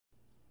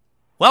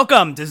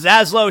Welcome to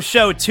Zaslow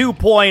Show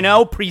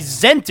 2.0,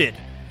 presented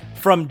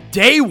from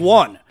day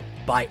one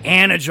by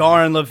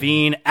Anajar and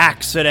Levine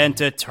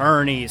Accident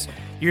Attorneys.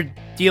 You're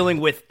dealing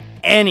with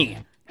any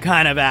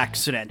kind of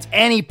accident,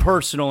 any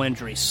personal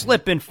injury,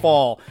 slip and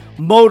fall,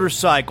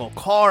 motorcycle,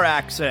 car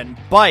accident,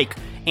 bike.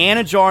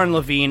 Anajar and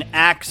Levine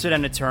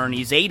Accident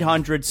Attorneys,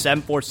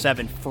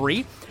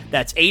 800-747-FREE.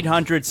 That's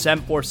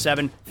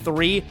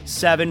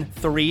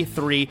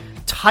 800-747-3733.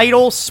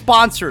 Title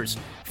sponsors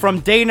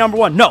from day number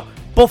one. No,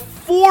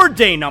 before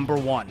day number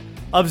one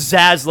of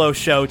Zaslow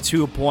Show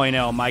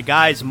 2.0. My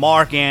guys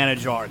Mark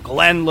Anajar,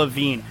 Glenn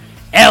Levine,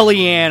 Ellie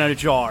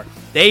Anajar.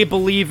 They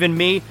believe in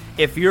me.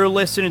 If you're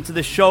listening to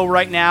the show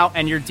right now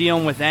and you're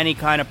dealing with any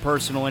kind of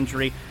personal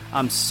injury,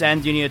 I'm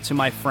sending you to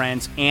my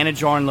friends,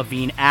 Anajar and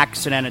Levine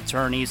Accident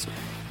Attorneys.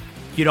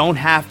 You don't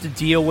have to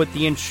deal with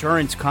the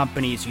insurance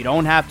companies. You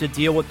don't have to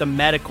deal with the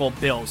medical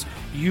bills.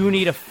 You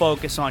need to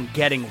focus on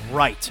getting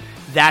right.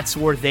 That's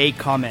where they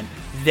come in.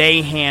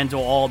 They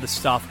handle all the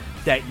stuff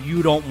that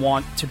you don't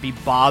want to be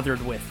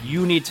bothered with.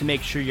 You need to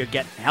make sure you're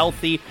getting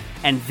healthy,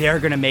 and they're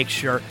going to make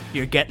sure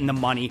you're getting the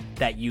money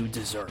that you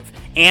deserve.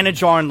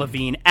 Anajar and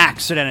Levine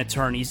Accident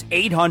Attorneys,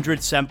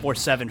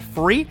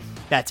 800-747-FREE.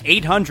 That's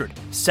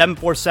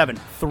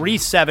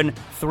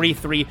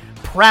 800-747-3733.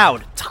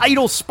 Proud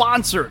title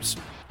sponsors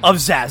of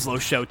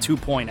Zaslow Show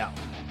 2.0.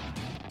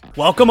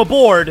 Welcome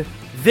aboard.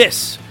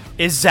 This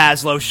is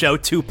Zaslow Show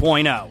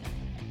 2.0.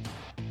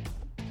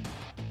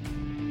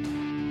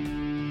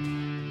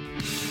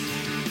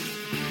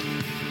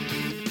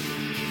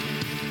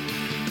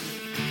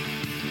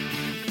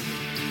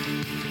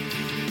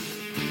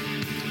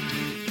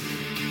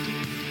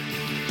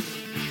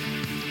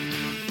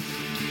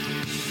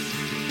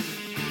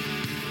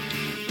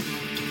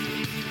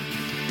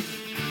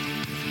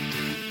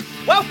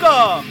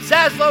 Welcome,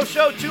 Zaslow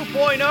Show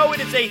 2.0. It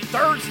is a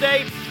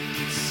Thursday,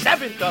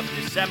 7th of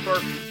December.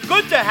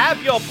 Good to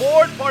have you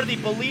aboard, part of the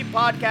Believe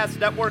Podcast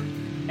Network,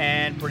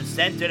 and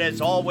presented as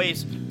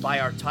always by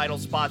our title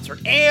sponsor,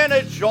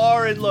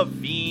 Anajar and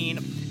Levine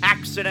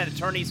Accident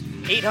Attorneys,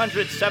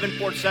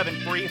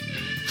 800-747-FREE,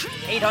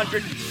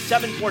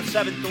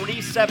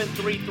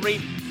 800-747-3733.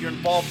 If you're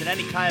involved in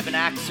any kind of an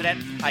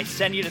accident, I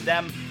send you to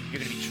them. You're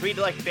going to be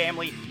treated like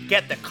family.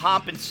 Get the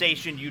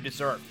compensation you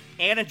deserve.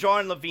 Anajar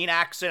and Levine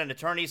Accident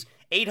Attorneys,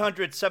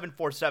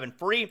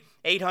 800-747-FREE,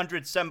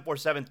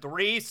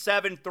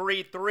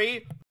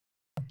 800-747-3733.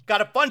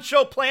 Got a fun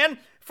show planned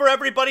for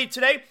everybody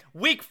today.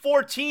 Week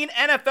 14,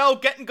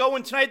 NFL getting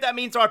going tonight. That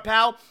means our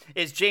pal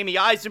is Jamie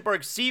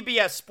Eisenberg,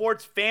 CBS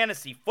Sports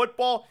Fantasy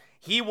Football.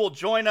 He will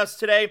join us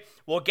today.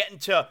 We'll get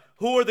into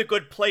who are the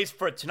good plays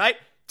for tonight.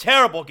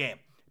 Terrible game.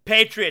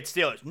 Patriots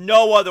Steelers.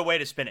 No other way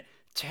to spin it.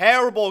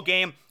 Terrible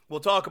game. We'll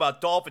talk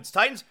about Dolphins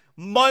Titans.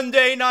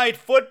 Monday Night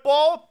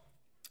Football.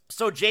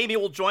 So Jamie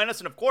will join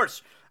us, and of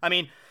course, I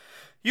mean,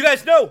 you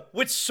guys know,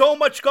 with so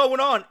much going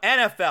on,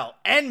 NFL,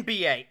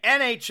 NBA,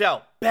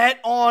 NHL,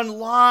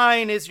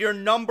 BetOnline is your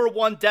number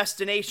one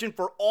destination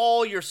for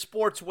all your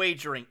sports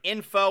wagering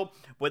info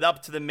with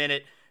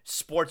up-to-the-minute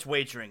sports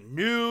wagering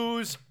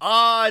news,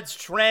 odds,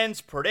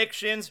 trends,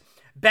 predictions.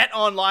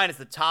 BetOnline is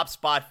the top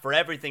spot for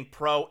everything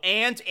pro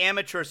and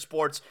amateur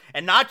sports,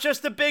 and not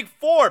just the big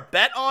four.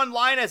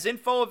 BetOnline has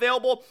info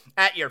available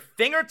at your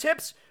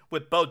fingertips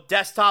with both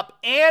desktop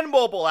and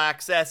mobile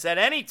access at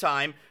any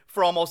time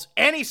for almost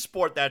any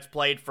sport that's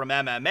played, from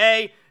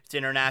MMA to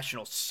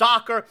international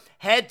soccer.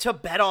 Head to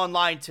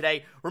BetOnline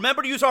today.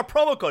 Remember to use our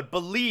promo code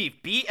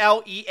BELIEVE,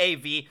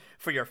 BLEAV,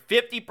 for your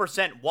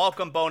 50%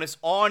 welcome bonus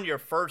on your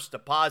first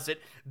deposit.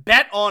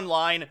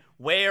 BetOnline,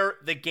 where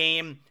the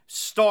game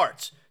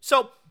starts.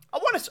 So I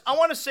want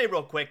to say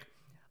real quick,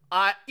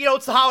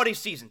 it's the holiday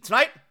season.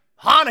 Tonight,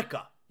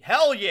 Hanukkah.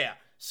 Hell yeah.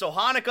 So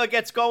Hanukkah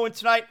gets going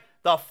tonight.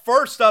 The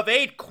first of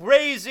 8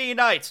 crazy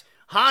nights.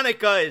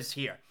 Hanukkah is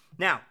here.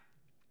 Now,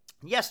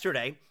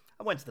 yesterday,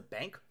 I went to the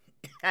bank.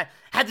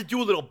 Had to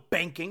do a little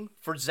banking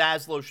for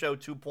Zaslow Show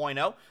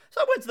 2.0.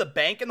 So I went to the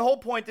bank, and the whole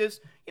point is,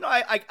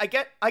 I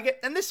get,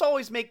 and this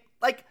always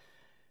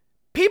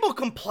people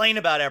complain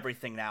about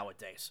everything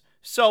nowadays.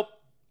 So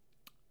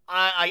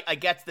I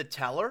get to the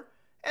teller,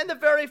 and the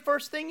very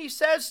first thing he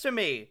says to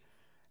me,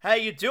 "How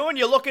you doing?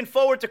 You looking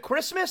forward to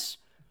Christmas?"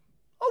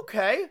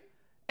 Okay.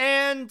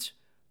 And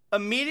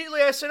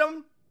immediately I said to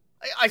him,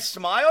 I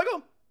smile, I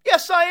go,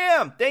 "Yes, I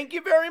am. Thank you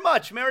very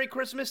much. Merry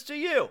Christmas to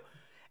you."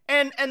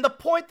 And the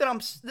point that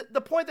I'm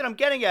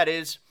getting at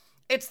is,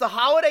 it's the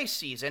holiday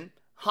season.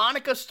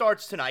 Hanukkah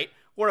starts tonight.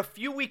 We're a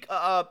few weeks,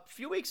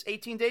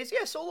 18 days,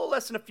 so a little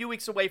less than a few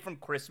weeks away from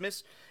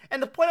Christmas.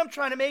 And the point I'm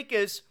trying to make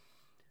is,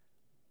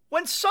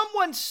 when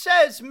someone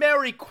says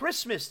Merry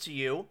Christmas to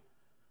you,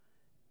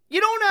 you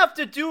don't have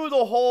to do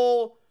the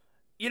whole,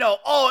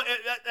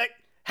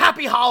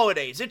 happy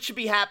holidays. It should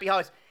be happy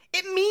holidays.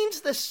 It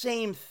means the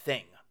same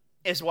thing,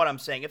 is what I'm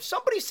saying. If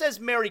somebody says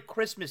Merry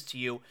Christmas to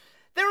you,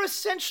 they're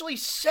essentially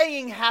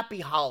saying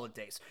happy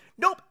holidays.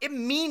 Nope, it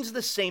means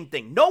the same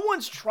thing. No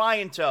one's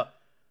trying to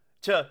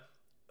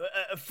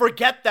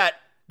forget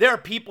that there are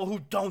people who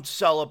don't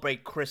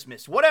celebrate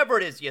Christmas. Whatever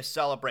it is you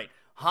celebrate.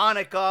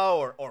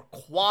 Hanukkah or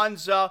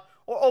Kwanzaa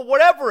or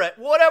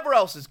whatever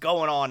else is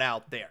going on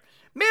out there.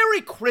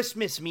 Merry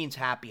Christmas means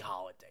happy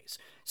holidays.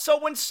 So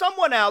when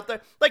someone out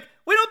there, like,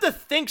 we don't have to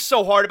think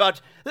so hard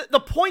about the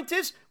point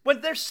is,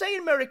 when they're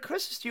saying Merry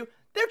Christmas to you,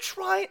 they're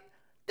trying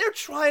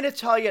to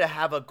tell you to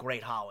have a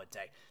great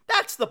holiday.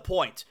 That's the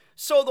point.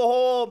 So the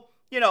whole,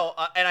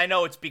 and I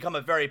know it's become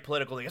a very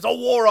political thing. It's a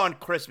war on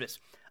Christmas.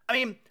 I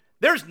mean,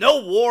 there's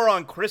no war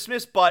on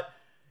Christmas, but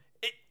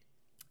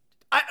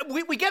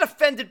we get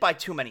offended by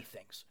too many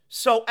things.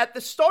 So at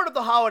the start of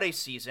the holiday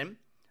season,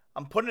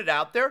 I'm putting it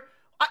out there,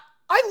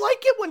 I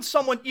like it when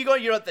someone,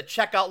 you're at the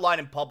checkout line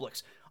in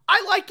Publix.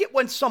 I like it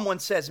when someone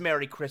says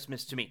Merry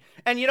Christmas to me.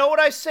 And you know what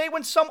I say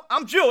when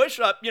I'm Jewish,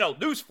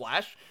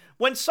 newsflash.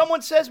 When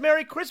someone says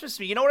Merry Christmas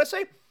to me, you know what I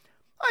say?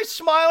 I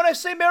smile and I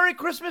say Merry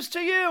Christmas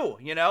to you,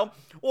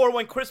 Or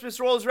when Christmas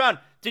rolls around,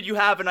 did you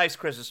have a nice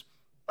Christmas?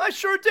 I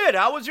sure did.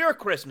 How was your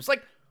Christmas?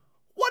 Like,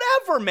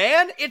 whatever,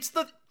 man.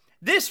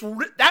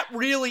 That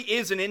really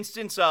is an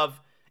instance of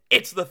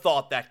it's the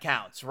thought that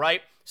counts,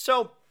 right?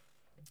 So,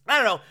 I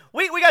don't know.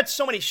 We got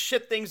so many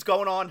shit things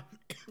going on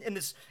in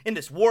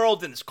this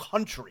world, in this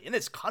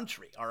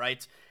country, all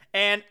right?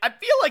 And I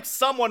feel like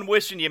someone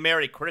wishing you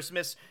Merry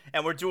Christmas,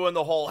 and we're doing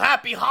the whole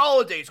Happy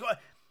Holidays.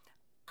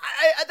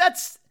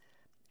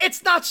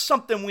 It's not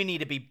something we need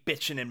to be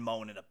bitching and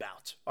moaning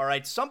about, all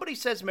right? Somebody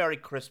says Merry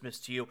Christmas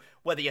to you,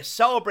 whether you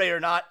celebrate or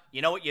not,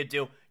 you know what you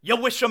do? You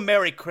wish them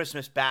Merry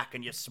Christmas back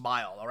and you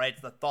smile, all right?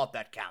 It's the thought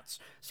that counts.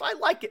 So I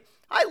like it.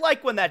 I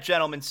like when that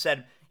gentleman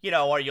said,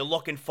 are you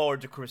looking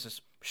forward to Christmas?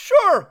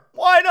 Sure,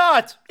 why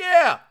not?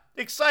 Yeah,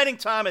 exciting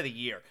time of the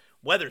year.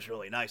 Weather's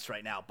really nice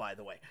right now, by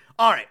the way.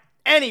 All right,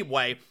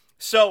 anyway,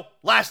 so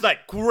last night,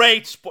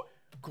 great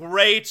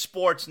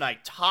sports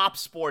night, top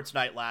sports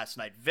night last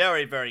night.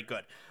 Very, very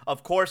good.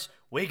 Of course,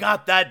 we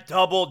got that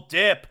double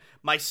dip.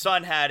 My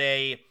son had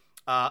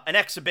an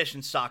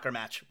exhibition soccer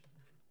match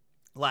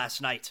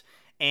last night,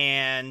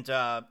 and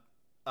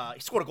he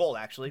scored a goal,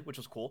 actually, which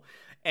was cool.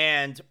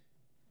 And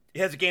he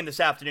has a game this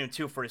afternoon,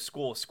 too, for his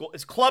school.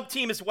 His club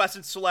team is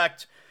Weston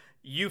Select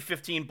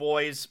U15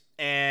 boys,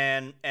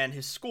 and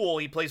his school,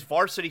 he plays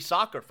varsity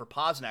soccer for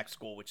Posnack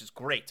School, which is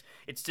great.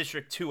 It's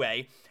District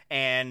 2A,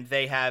 and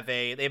they have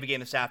a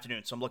game this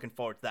afternoon, so I'm looking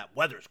forward to that.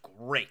 Weather's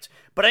great.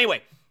 But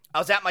anyway, I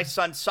was at my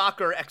son's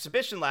soccer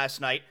exhibition last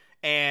night,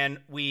 and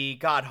we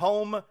got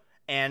home,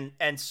 and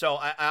so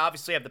I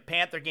obviously have the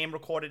Panther game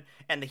recorded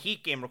and the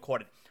Heat game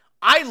recorded.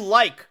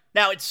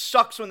 Now it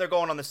sucks when they're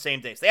going on the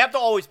same days. They have to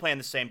always play on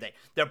the same day.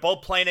 They're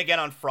both playing again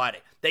on Friday.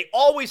 They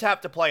always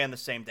have to play on the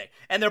same day.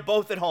 And they're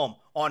both at home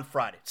on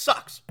Friday. It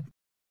sucks.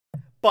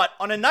 But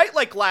on a night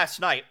like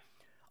last night,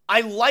 I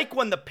like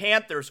when the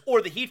Panthers,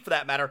 or the Heat for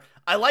that matter,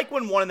 I like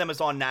when one of them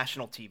is on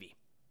national TV.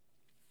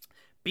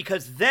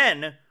 Because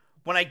then,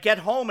 when I get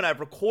home and I've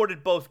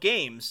recorded both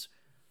games,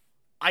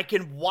 I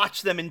can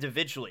watch them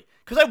individually.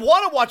 Because I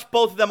want to watch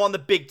both of them on the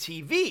big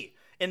TV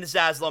in the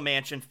Zaslow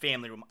Mansion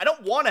family room. I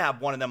don't want to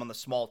have one of them on the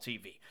small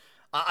TV.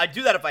 I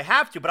do that if I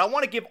have to, but I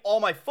want to give all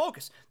my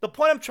focus. The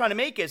point I'm trying to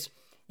make is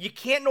you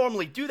can't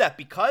normally do that,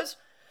 because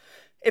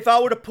if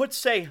I were to put,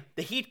 say,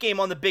 the Heat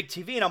game on the big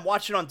TV and I'm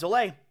watching on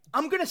delay,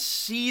 I'm going to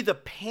see the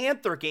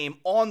Panther game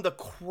on the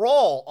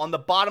crawl on the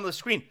bottom of the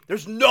screen.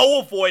 There's no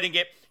avoiding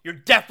it. You're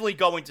definitely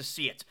going to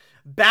see it.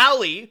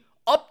 Bally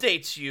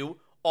updates you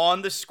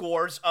on the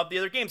scores of the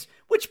other games,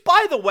 which,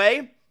 by the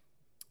way,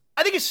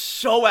 I think is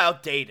so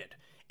outdated.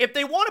 If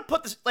they want to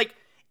put this,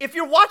 if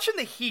you're watching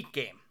the Heat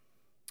game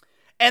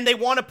and they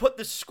want to put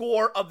the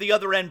score of the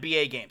other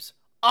NBA games,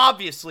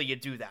 obviously you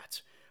do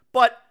that.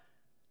 But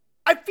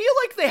I feel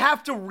like they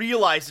have to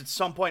realize at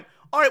some point,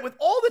 all right, with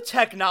all the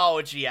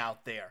technology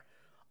out there,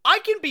 I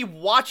can be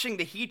watching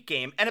the Heat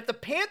game, and if the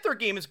Panther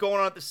game is going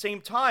on at the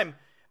same time,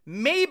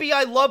 maybe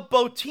I love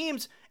both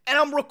teams, and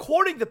I'm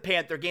recording the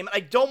Panther game, and I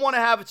don't want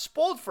to have it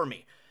spoiled for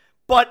me.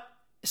 But,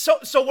 so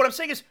what I'm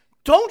saying is,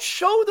 don't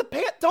show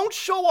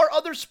our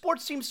other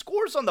sports team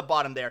scores on the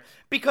bottom there,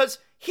 because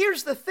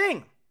here's the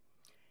thing.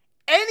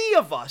 Any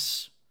of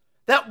us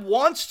that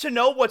wants to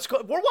know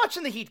we're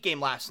watching the Heat game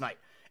last night,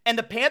 and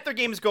the Panther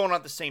game is going on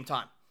at the same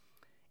time.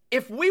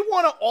 If we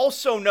want to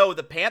also know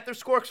the Panther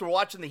score because we're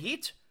watching the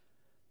Heat,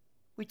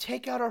 we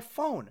take out our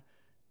phone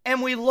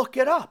and we look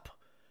it up.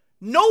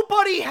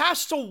 Nobody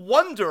has to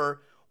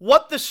wonder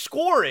what the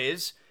score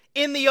is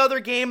in the other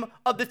game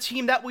of the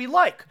team that we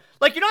like.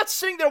 Like, you're not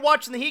sitting there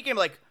watching the Heat game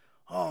like,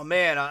 oh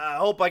man, I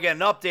hope I get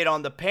an update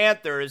on the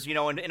Panthers. In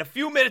a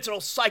few minutes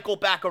it'll cycle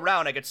back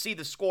around. I could see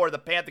the score of the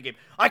Panther game.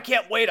 I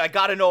can't wait. I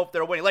got to know if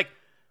they're winning. Like,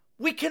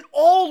 we can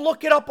all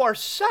look it up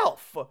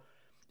ourselves.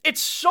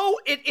 It's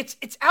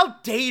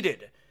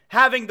outdated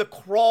having the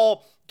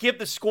crawl give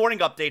the scoring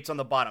updates on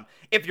the bottom.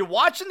 If you're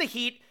watching the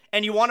Heat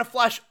and you want to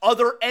flash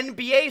other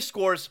NBA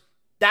scores,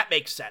 that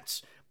makes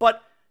sense.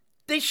 But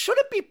they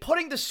shouldn't be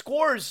putting the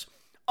scores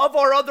of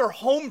our other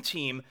home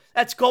team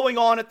that's going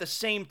on at the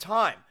same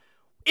time.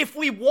 If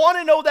we want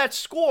to know that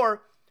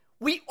score,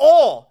 we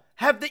all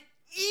have the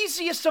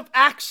easiest of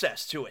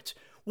access to it.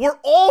 We're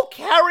all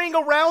carrying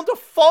around a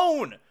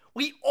phone.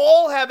 We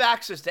all have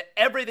access to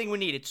everything we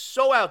need. It's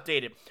so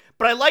outdated.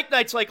 But I like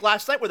nights like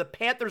last night where the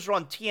Panthers are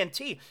on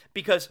TNT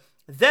because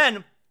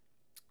then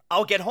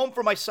I'll get home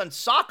from my son's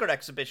soccer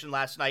exhibition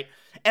last night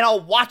and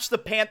I'll watch the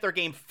Panther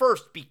game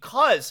first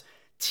because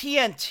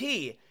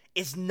TNT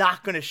is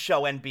not going to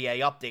show NBA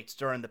updates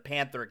during the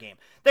Panther game.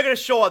 They're going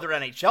to show other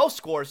NHL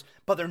scores,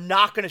 but they're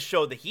not going to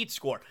show the Heat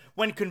score.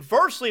 When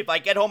conversely, if I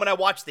get home and I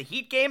watch the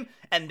Heat game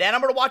and then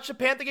I'm going to watch the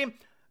Panther game,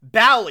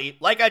 Bally,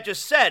 like I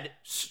just said,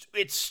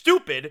 it's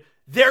stupid.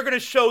 They're going to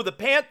show the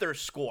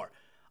Panthers score.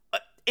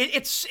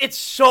 It's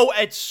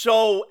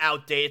so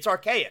outdated. It's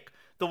archaic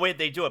the way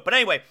they do it. But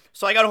anyway,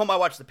 so I got home, I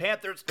watched the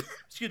Panthers.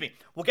 Excuse me.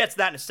 We'll get to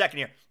that in a second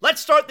here.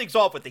 Let's start things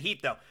off with the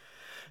Heat, though.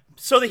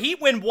 So the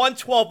Heat win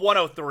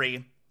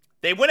 112-103.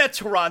 They win at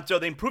Toronto.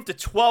 They improved to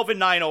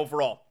 12-9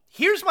 overall.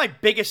 Here's my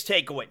biggest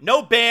takeaway.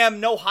 No Bam,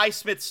 no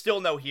Highsmith,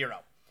 still no Hero.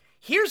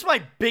 Here's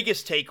my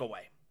biggest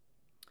takeaway.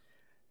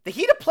 The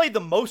Heat have played the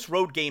most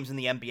road games in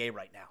the NBA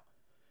right now.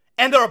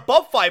 And they're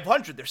above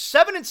 500. They're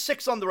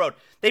 7-6 on the road.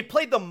 They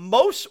played the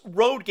most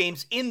road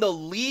games in the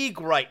league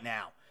right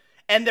now.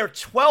 And they're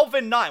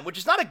 12-9, which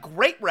is not a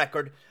great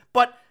record,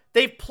 but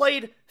they've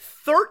played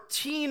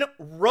 13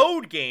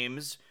 road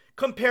games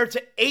compared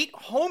to 8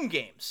 home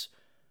games.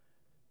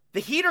 The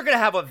Heat are going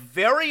to have a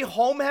very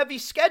home-heavy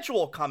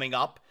schedule coming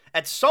up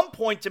at some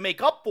point to make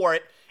up for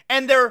it,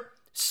 and they're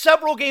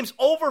several games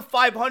over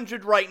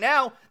 500 right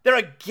now. They're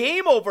a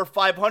game over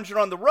 500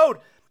 on the road.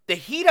 The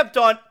Heat have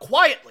done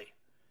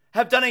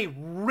a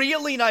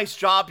really nice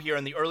job here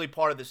in the early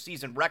part of the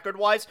season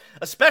record-wise,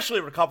 especially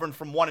recovering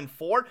from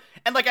 1-4.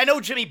 And I know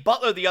Jimmy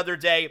Butler the other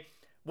day,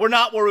 we're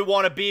not where we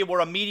want to be. We're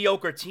a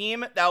mediocre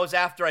team. That was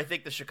after, I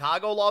think, the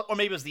Chicago loss, or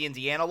maybe it was the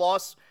Indiana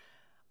loss.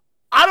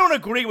 I don't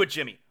agree with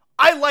Jimmy.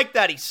 I like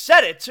that he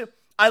said it.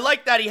 I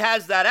like that he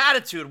has that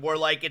attitude where,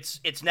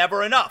 it's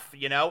never enough,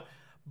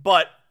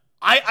 But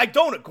I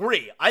don't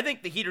agree. I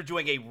think the Heat are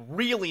doing a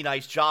really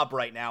nice job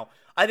right now.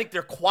 I think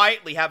they're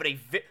quietly have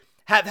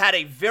had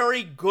a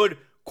very good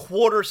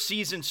quarter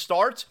season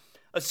start,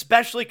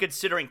 especially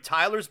considering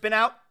Tyler's been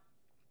out.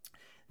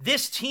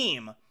 This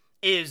team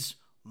is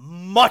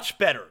much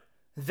better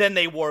than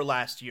they were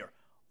last year.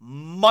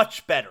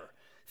 Much better.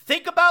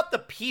 Think about the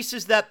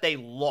pieces that they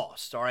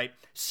lost, all right?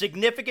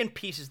 Significant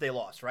pieces they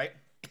lost, right?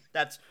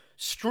 That's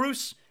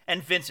Strus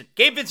and Vincent.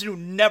 Gabe Vincent, who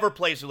never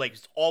plays the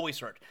Lakers, always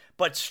hurt.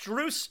 But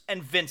Strus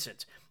and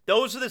Vincent,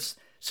 those are the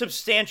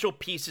substantial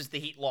pieces the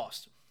Heat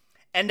lost.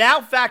 And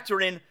now factor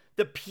in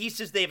the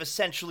pieces they've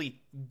essentially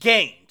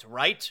gained,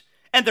 right?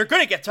 And they're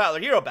going to get Tyler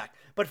Hero back.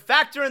 But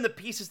factor in the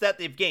pieces that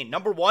they've gained.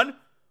 Number one,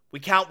 we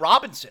count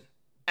Robinson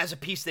as a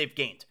piece they've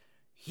gained.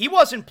 He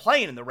wasn't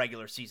playing in the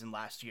regular season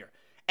last year.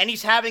 And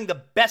he's having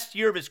the best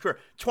year of his career.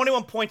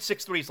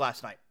 21.6 threes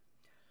last night.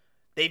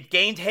 They've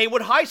gained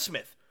Haywood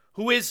Highsmith,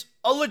 who is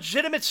a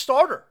legitimate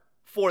starter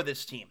for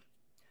this team.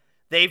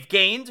 They've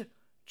gained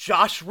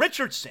Josh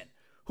Richardson,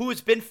 who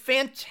has been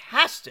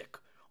fantastic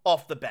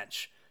off the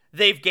bench.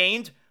 They've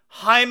gained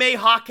Jaime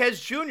Jaquez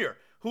Jr.,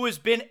 who has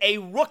been a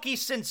rookie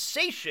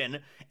sensation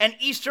and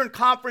Eastern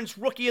Conference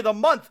Rookie of the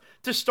Month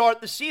to start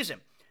the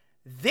season.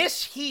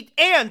 This Heat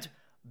and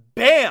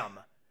Bam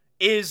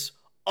is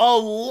a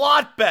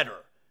lot better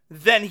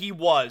than he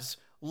was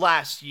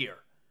last year.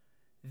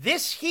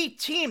 This Heat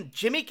team,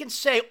 Jimmy can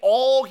say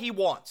all he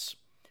wants,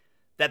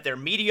 that they're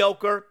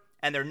mediocre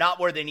and they're not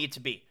where they need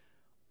to be.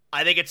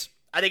 I think it's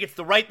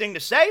the right thing to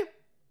say.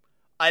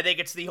 I think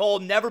it's the whole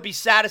never be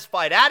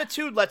satisfied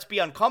attitude. Let's be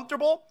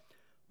uncomfortable.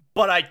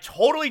 But I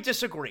totally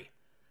disagree.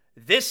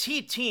 This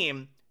Heat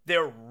team,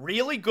 they're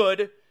really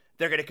good.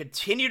 They're going to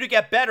continue to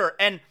get better.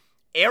 And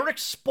Eric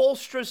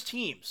Spoelstra's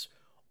teams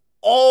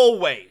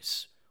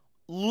always,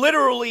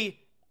 literally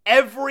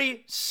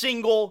every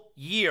single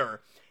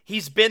year,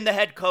 he's been the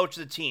head coach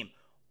of the team,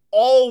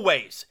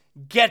 always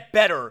get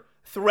better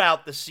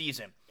throughout the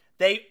season.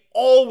 They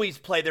always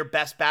play their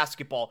best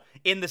basketball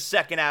in the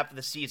second half of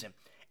the season.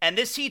 And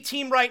this Heat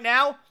team right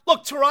now,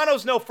 look,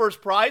 Toronto's no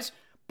first prize,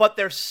 but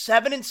they're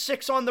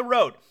 7-6 on the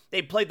road.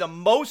 They play the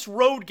most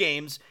road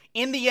games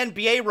in the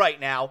NBA right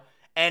now,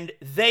 and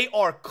they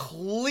are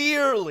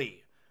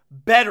clearly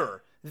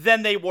better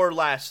than they were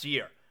last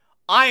year.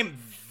 I'm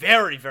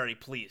very, very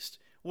pleased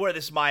where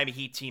this Miami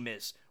Heat team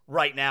is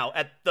right now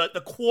at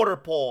the quarter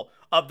pole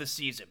of the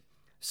season.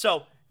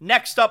 So,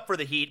 next up for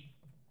the Heat,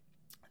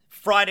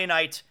 Friday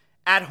night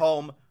at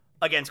home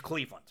against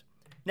Cleveland.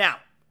 Now,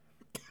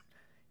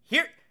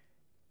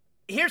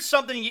 here's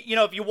something,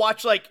 if you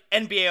watch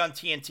NBA on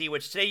TNT,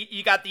 which today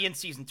you got the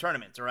in-season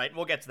tournament, all right?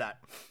 We'll get to that.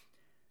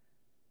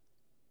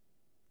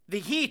 The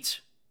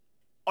Heat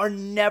are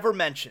never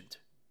mentioned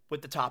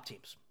with the top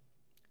teams.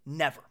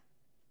 Never.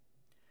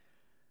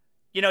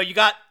 You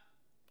got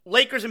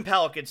Lakers and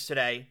Pelicans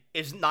today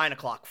is 9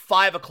 o'clock,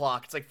 5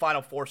 o'clock. It's like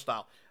Final Four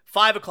style.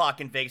 5 o'clock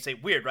in Vegas.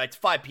 Weird, right? It's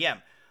 5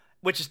 p.m.,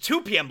 which is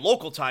 2 p.m.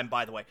 local time,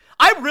 by the way.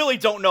 I really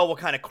don't know what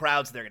kind of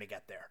crowds they're going to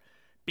get there.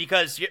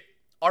 Because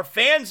are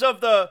fans of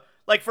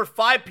for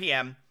 5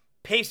 p.m.,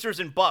 Pacers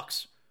and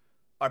Bucks,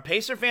 are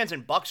Pacer fans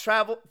and Bucks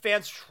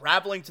fans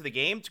traveling to the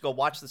game to go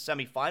watch the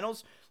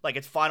semifinals? like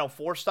it's Final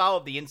Four style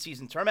of the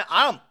in-season tournament?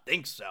 I don't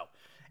think so.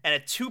 And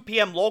at 2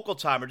 p.m. local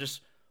time, or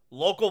just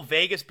local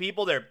Vegas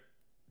people, they're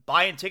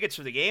buying tickets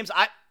for the games.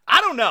 I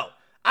don't know.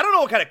 I don't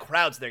know what kind of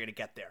crowds they're going to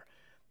get there.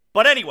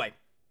 But anyway,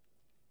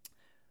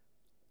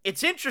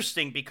 it's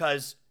interesting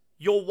because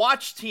you'll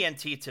watch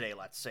TNT today,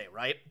 let's say,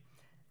 right?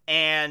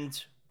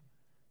 And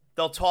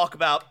they'll talk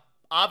about,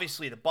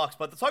 obviously, the Bucks,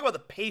 but they'll talk about the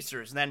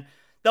Pacers, and then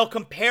they'll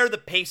compare the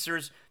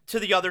Pacers to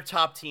the other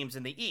top teams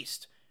in the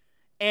East.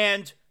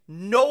 And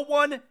no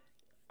one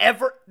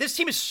ever, this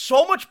team is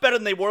so much better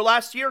than they were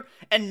last year,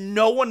 and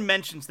no one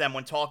mentions them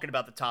when talking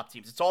about the top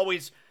teams. It's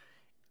always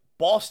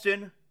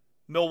Boston,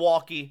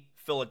 Milwaukee,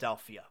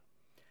 Philadelphia.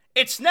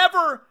 It's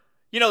never,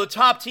 the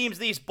top teams,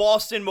 these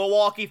Boston,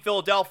 Milwaukee,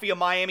 Philadelphia,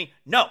 Miami.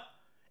 No.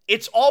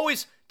 It's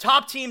always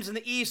top teams in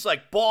the East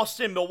like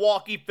Boston,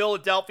 Milwaukee,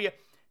 Philadelphia.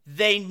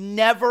 They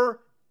never,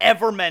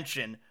 ever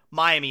mention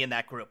Miami in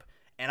that group.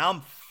 And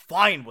I'm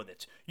fine with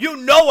it. You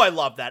know I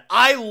love that.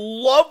 I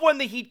love when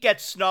the Heat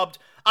get snubbed.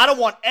 I don't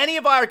want any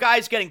of our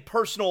guys getting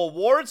personal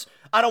awards.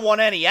 I don't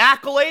want any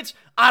accolades.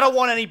 I don't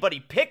want anybody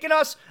picking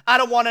us. I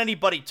don't want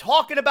anybody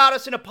talking about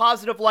us in a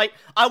positive light.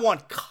 I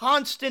want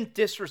constant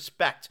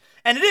disrespect.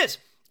 And it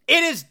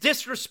is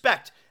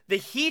disrespect. The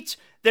Heat,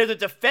 they're the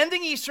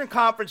defending Eastern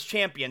Conference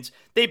champions.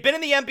 They've been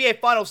in the NBA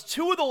Finals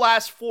 2 of the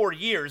last 4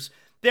 years.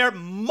 They're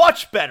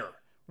much better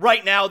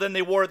right now than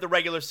they were at the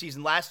regular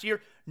season last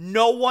year.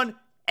 No one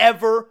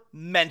ever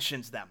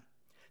mentions them.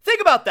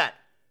 Think about that.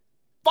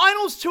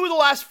 Finals 2 of the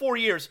last 4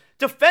 years,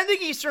 defending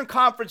Eastern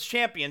Conference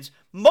champions,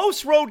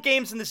 most road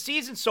games in the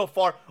season so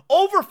far,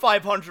 over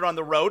 500 on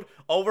the road,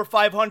 over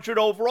 500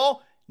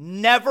 overall,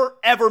 never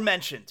ever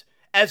mentioned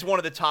as one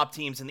of the top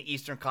teams in the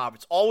Eastern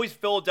Conference. Always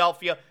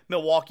Philadelphia,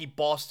 Milwaukee,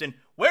 Boston.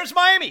 Where's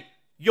Miami?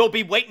 You'll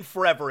be waiting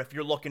forever if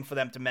you're looking for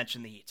them to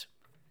mention the Heat.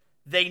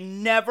 They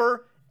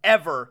never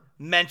ever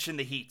mention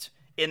the Heat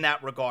in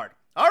that regard.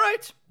 All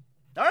right.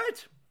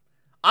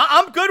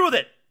 I'm good with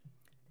it.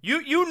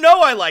 You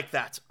know I like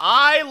that.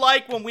 I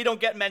like when we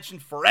don't get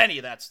mentioned for any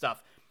of that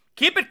stuff.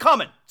 Keep it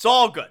coming. It's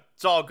all good.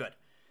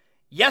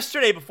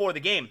 Yesterday before the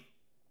game,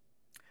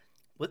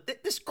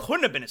 this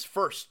couldn't have been his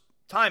first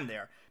time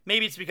there.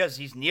 Maybe it's because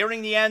he's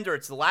nearing the end or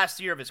it's the last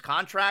year of his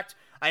contract.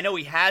 I know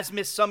he has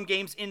missed some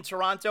games in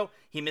Toronto.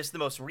 He missed the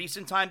most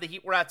recent time the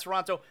Heat were at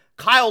Toronto.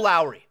 Kyle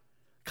Lowry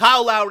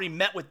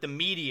met with the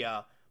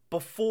media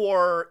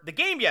before the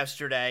game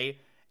yesterday,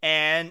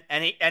 and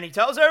he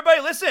tells everybody,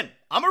 listen,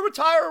 I'm a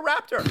retired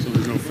Raptor. So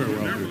there's no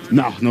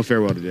farewell? No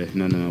farewell today.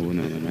 No.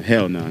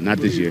 Hell no, not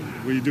this year.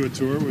 Will you do a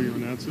tour? Will you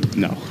announce it?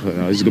 No,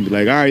 it's going to be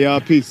like, all right,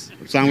 y'all, peace.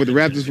 I'm signing with the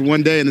Raptors for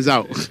 1 day and it's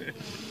out.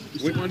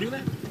 Wait, want to do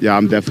that? Yeah,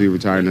 I'm definitely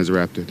retiring as a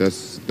Raptor.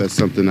 That's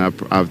something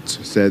I've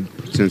said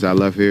since I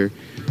left here.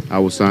 I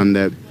will sign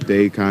that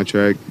day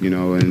contract,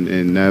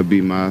 and that'll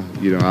be my,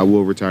 I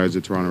will retire as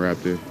a Toronto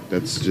Raptor.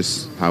 That's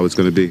just how it's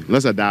going to be,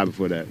 unless I die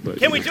before that. But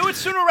can we do it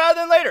sooner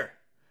rather than later?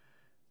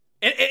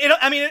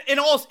 In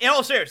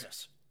all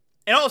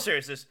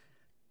seriousness,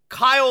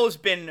 Kyle has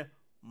been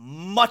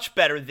much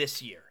better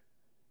this year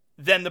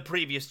than the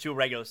previous 2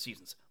 regular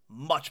seasons.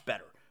 Much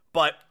better.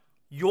 But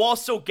you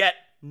also get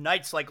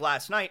nights like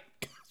last night.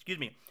 Excuse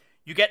me.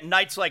 You get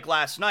nights like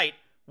last night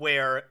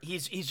where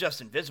he's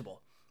just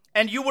invisible.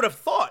 And you would have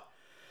thought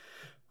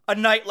a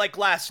night like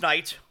last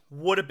night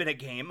would have been a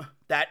game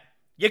that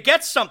you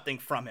get something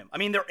from him. I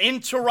mean, they're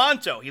in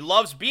Toronto. He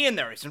loves being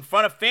there. He's in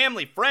front of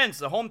family, friends,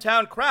 the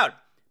hometown crowd.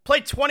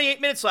 Played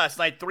 28 minutes last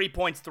night, 3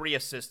 points, 3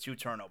 assists, 2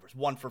 turnovers,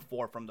 1 for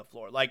 4 from the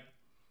floor. Like,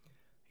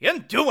 he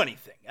didn't do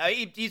anything.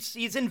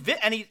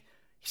 And he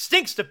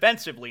stinks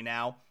defensively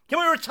now. Can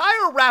we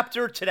retire a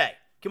Raptor today?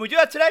 Can we do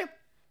that today?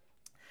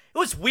 It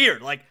was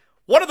weird. Like,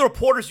 one of the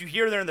reporters you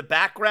hear there in the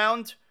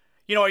background,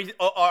 are you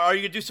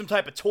going to do some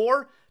type of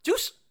tour?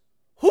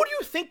 Who do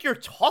you think you're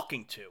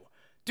talking to?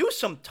 Do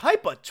some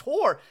type of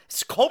tour.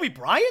 It's Kobe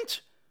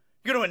Bryant?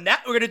 We're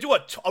going to do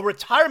a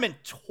retirement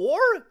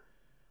tour?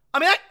 I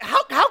mean,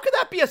 how could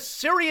that be a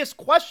serious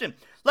question?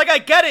 Like, I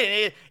get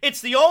it. It's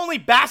the only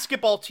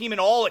basketball team in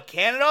all of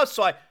Canada,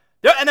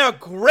 they're a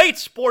great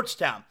sports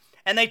town.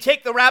 And they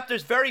take the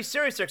Raptors very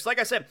seriously. Because like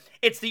I said,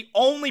 it's the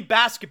only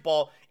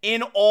basketball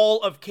in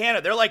all of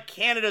Canada. They're like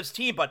Canada's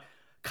team. But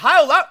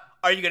Kyle Lowry,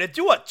 are you going to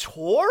do a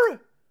tour?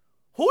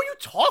 Who are you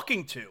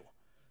talking to?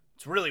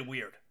 It's really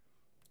weird.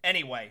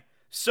 Anyway,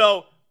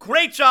 so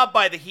great job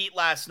by the Heat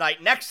last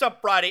night. Next up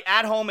Friday,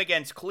 at home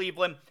against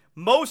Cleveland.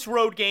 Most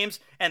road games,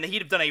 and the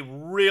Heat have done a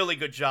really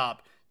good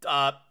job.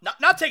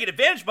 Not taking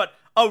advantage, but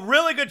a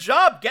really good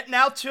job getting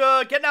out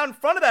in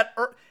front of that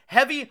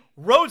heavy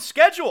road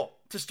schedule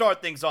to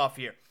start things off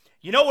here.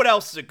 You know what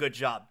else is a good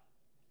job?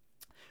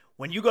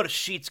 When you go to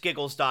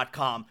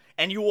sheetsgiggles.com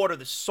and you order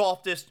the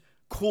softest,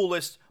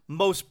 coolest,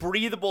 most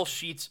breathable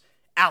sheets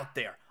out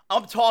there.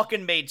 I'm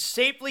talking made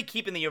safely,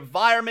 keeping the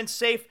environment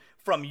safe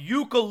from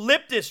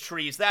eucalyptus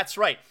trees. That's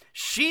right.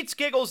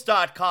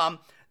 Sheetsgiggles.com.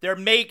 They're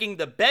making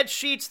the bed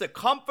sheets, the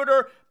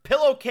comforter,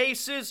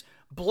 pillowcases,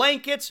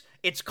 blankets.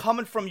 It's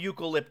coming from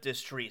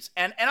eucalyptus trees.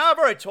 And I've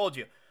already told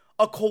you,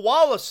 a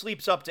koala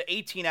sleeps up to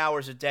 18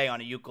 hours a day on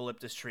a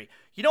eucalyptus tree.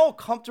 You know how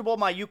comfortable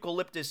my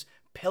eucalyptus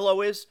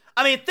pillow is?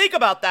 I mean, think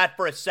about that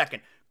for a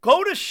second.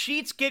 Go to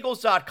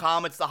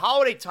sheetsgiggles.com. It's the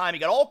holiday time.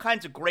 You got all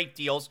kinds of great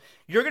deals.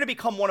 You're going to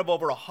become one of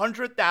over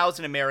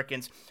 100,000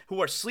 Americans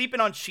who are sleeping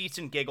on sheets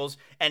and giggles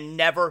and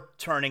never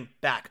turning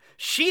back.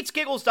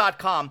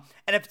 Sheetsgiggles.com.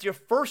 And if it's your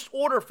first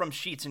order from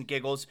Sheets and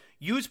Giggles,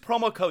 use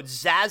promo code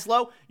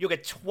ZASLOW. You'll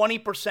get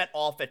 20%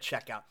 off at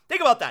checkout.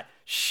 Think about that.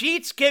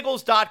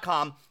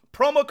 Sheetsgiggles.com.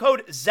 Promo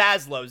code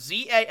ZASLOW,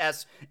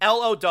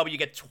 Z-A-S-L-O-W. You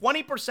get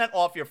 20%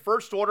 off your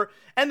first order,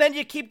 and then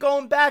you keep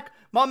going back.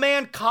 My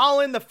man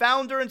Colin, the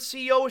founder and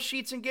CEO of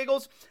Sheets and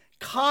Giggles,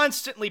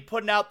 constantly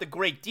putting out the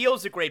great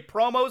deals, the great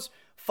promos.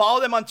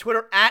 Follow them on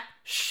Twitter at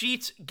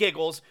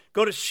SheetsGiggles.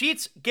 Go to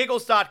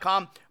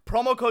sheetsgiggles.com,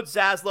 promo code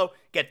ZASLOW.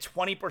 Get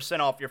 20%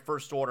 off your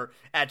first order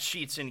at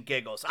Sheets and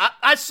Giggles.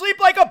 I sleep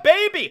like a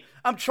baby.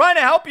 I'm trying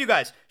to help you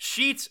guys.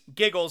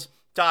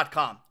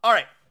 SheetsGiggles.com. All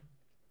right.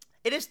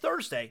 It is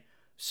Thursday.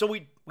 So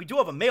we do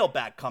have a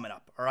mailbag coming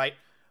up, all right?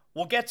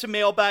 We'll get to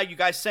mailbag. You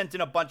guys sent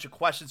in a bunch of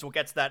questions. We'll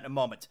get to that in a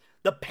moment.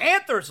 The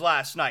Panthers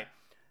last night,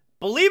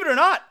 believe it or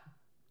not,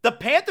 the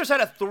Panthers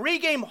had a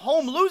 3-game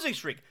home losing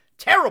streak.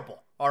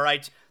 Terrible, all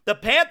right? The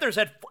Panthers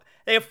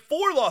they have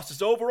 4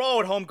 losses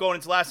overall at home going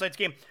into last night's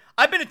game.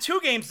 I've been to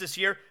 2 games this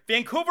year,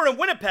 Vancouver and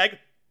Winnipeg.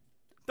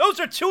 Those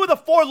are 2 of the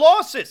 4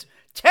 losses.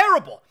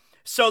 Terrible.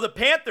 So the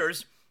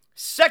Panthers,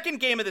 second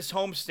game of this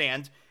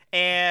homestand,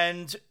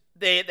 and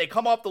they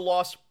come off the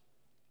loss.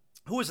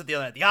 Who was it the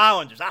other night? The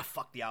Islanders.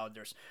 Fuck the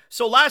Islanders.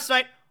 So last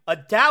night, a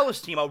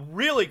Dallas team, a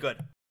really good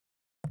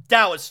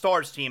Dallas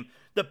Stars team,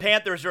 the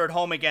Panthers are at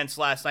home against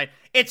last night.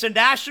 It's a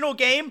national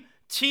game,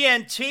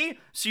 TNT,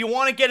 so you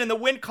want to get in the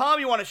win column.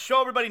 You want to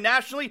show everybody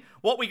nationally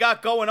what we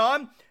got going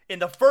on. In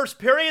the first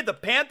period, the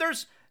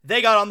Panthers,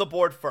 they got on the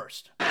board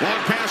first. Long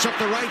pass up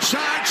the right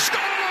side. Score!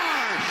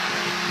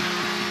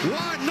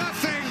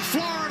 1-0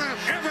 Florida.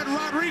 Evan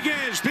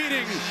Rodriguez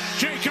beating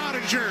Jay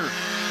Cottinger.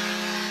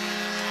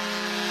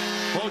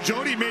 Well,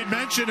 Jody made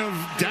mention of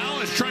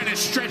Dallas trying to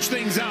stretch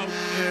things out.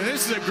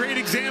 This is a great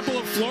example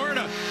of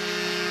Florida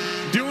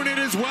doing it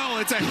as well.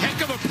 It's a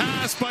heck of a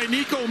pass by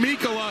Niko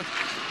Mikkola.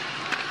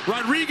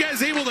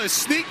 Rodriguez able to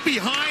sneak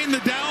behind the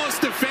Dallas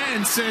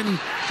defense, and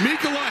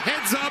Mikkola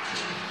heads up,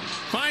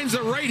 finds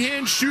a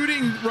right-hand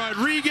shooting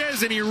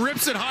Rodriguez, and he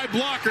rips it high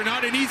blocker.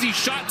 Not an easy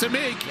shot to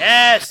make.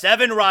 Yes,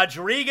 Evan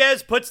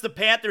Rodriguez puts the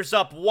Panthers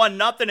up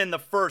 1-0 in the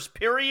first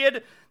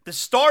period. The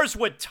Stars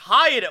would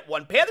tie it at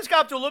 1. Panthers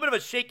got off to a little bit of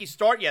a shaky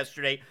start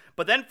yesterday,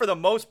 but then for the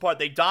most part,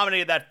 they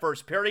dominated that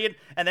first period,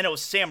 and then it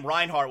was Sam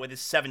Reinhart with his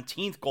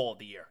 17th goal of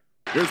the year.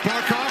 Here's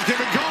Barkov,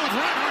 give it go with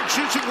Reinhart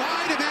shooting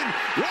wide, and then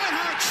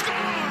Reinhart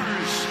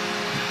scores!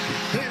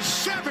 His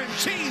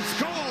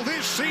 17th goal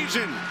this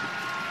season.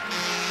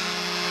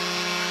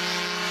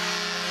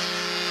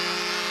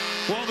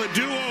 Well, the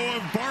duo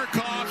of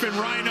Barkov and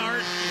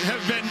Reinhart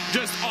have been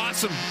just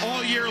awesome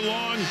all year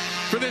long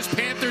for this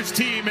Panthers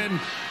team, and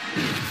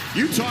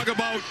you talk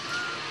about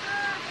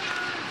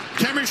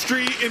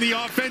chemistry in the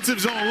offensive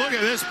zone. Look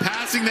at this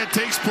passing that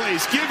takes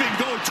place. Give and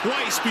go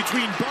twice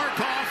between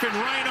Barkov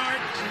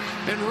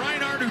and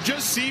Reinhart, who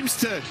just seems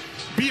to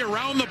be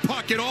around the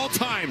puck at all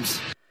times.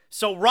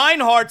 So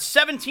Reinhart's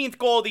 17th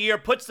goal of the year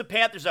puts the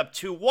Panthers up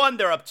 2-1.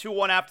 They're up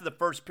 2-1 after the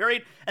first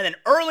period. And then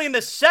early in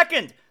the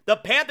second, the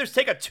Panthers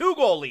take a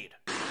 2-goal lead.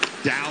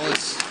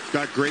 Dallas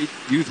got great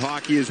youth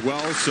hockey as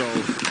well, so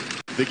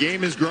the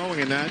game is growing,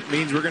 and that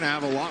means we're going to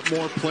have a lot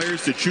more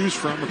players to choose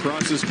from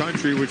across this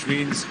country, which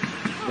means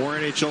more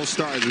NHL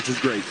stars, which is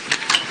great.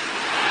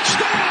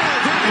 Score!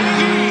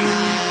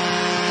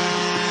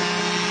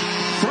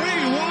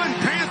 3-1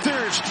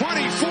 Panthers,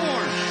 24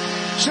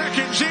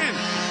 seconds in.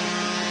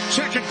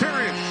 Second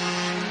period.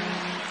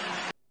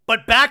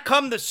 But back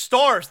come the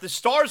Stars. The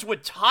Stars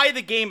would tie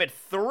the game at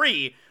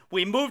 3.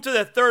 We move to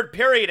the third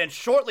period, and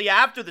shortly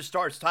after the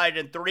Stars tied it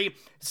in 3,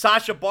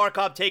 Sasha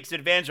Barkov takes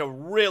advantage of a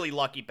really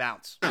lucky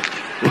bounce.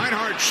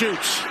 Reinhart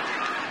shoots.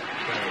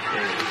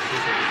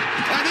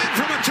 And then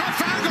from a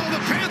tough angle, the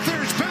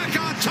Panthers back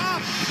on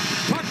top.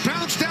 Puck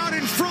bounced out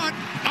in front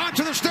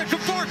onto the stick of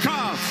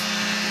Barkov.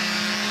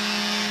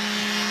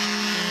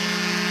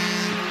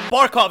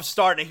 Barkov's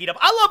starting to heat up.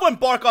 I love when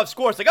Barkov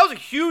scores. Like, that was a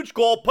huge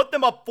goal, put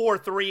them up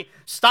 4-3,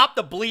 stopped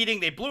the bleeding.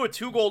 They blew a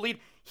 2-goal lead.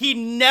 He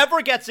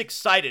never gets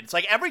excited. It's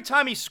like every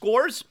time he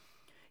scores,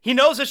 he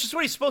knows that's just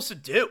what he's supposed to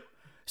do.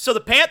 So the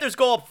Panthers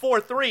go up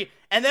 4-3,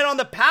 and then on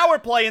the power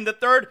play in the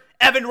third,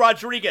 Evan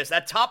Rodriguez,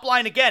 that top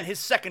line again, his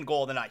second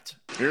goal of the night.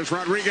 Here's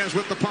Rodriguez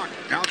with the puck,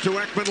 out to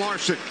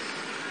Ekman-Larsson.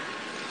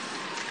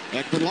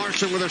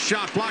 Ekman-Larsson with a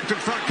shot, blocked in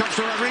front, comes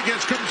to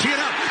Rodriguez, couldn't tee it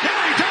up.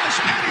 Now he does,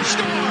 and he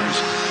scores!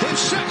 His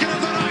second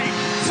of the night,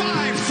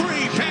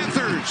 5-3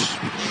 Panthers.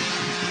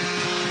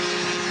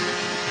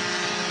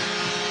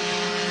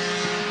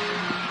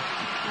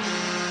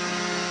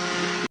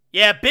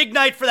 Yeah, big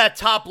night for that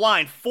top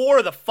line. 4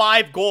 of the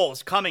 5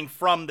 goals coming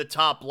from the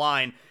top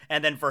line.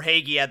 And then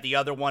Verhaeghe had the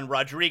other one.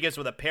 Rodriguez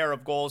with a pair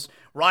of goals.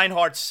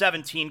 Reinhart,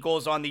 17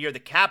 goals on the year. The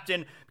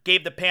captain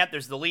gave the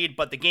Panthers the lead,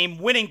 but the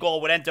game-winning goal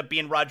would end up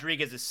being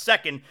Rodriguez's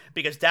second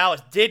because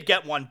Dallas did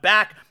get one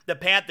back. The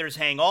Panthers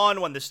hang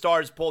on when the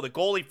Stars pull the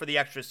goalie for the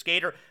extra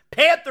skater.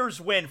 Panthers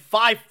win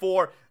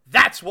 5-4.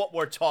 That's what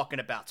we're talking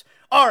about.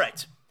 All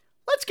right,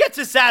 let's get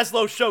to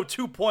Zaslow Show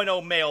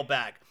 2.0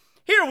 mailbag.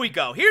 Here we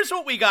go. Here's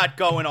what we got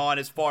going on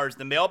as far as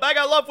the mailbag.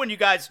 I love when you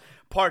guys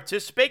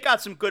participate.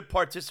 Got some good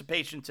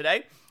participation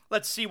today.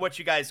 Let's see what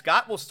you guys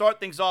got. We'll start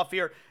things off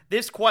here.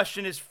 This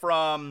question is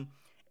from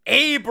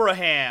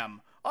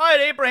Abraham. All right,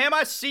 Abraham,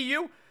 I see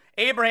you.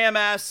 Abraham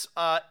asks,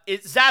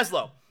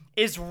 Zaslow,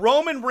 is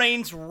Roman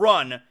Reigns'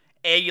 run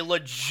a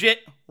legit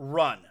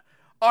run?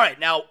 All right,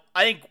 now,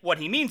 I think what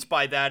he means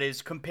by that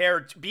is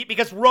compared to,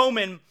 because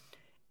Roman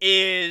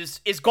is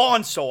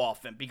gone so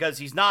often, because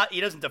he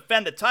doesn't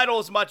defend the title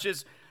as much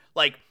as,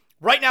 like,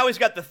 right now he's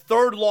got the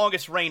third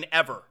longest reign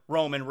ever,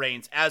 Roman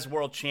Reigns, as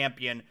world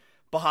champion,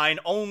 behind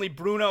only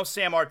Bruno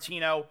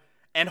Sammartino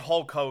and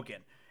Hulk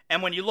Hogan.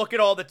 And when you look at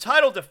all the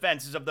title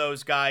defenses of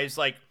those guys,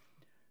 like,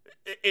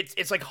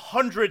 it's like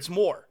hundreds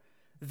more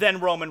than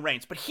Roman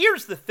Reigns. But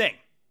here's the thing.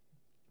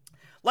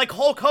 Like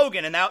Hulk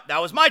Hogan, and that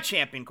was my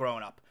champion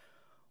growing up.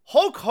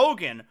 Hulk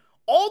Hogan,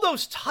 all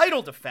those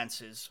title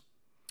defenses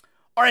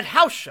are at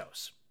house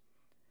shows.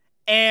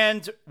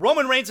 And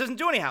Roman Reigns doesn't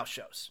do any house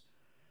shows.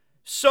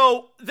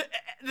 So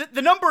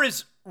the number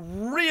is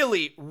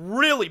really,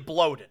 really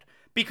bloated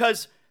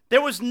because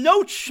there was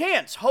no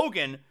chance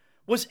Hogan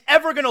was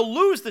ever going to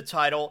lose the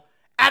title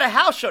at a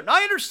house show. Now,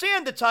 I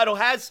understand the title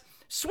has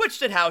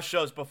switched at house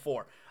shows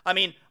before. I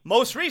mean,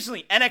 most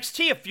recently,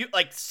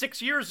 NXT,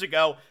 6 years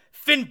ago,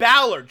 Finn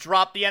Balor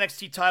dropped the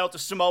NXT title to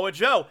Samoa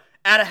Joe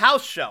at a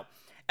house show.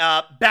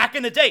 Back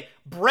in the day,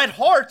 Bret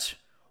Hart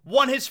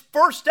won his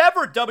first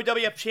ever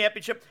WWF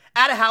Championship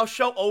at a house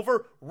show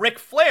over Ric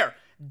Flair.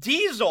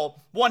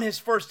 Diesel won his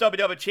first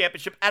WWF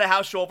Championship at a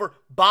house show over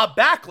Bob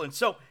Backlund.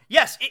 So,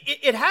 yes,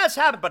 it has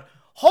happened, but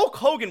Hulk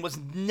Hogan was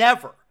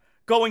never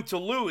going to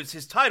lose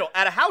his title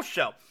at a house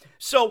show.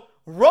 So,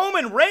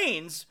 Roman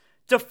Reigns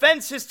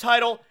defends his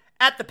title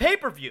at the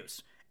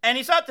pay-per-views. And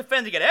he's not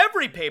defending at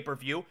every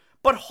pay-per-view,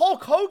 but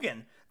Hulk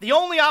Hogan, the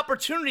only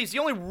opportunities, the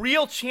only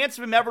real chance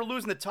of him ever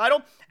losing the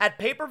title at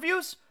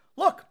pay-per-views,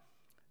 look,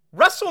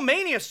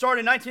 WrestleMania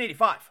started in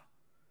 1985.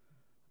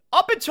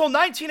 Up until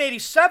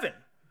 1987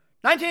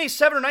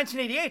 or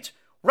 1988,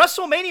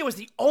 WrestleMania was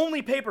the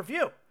only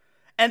pay-per-view.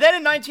 And then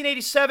in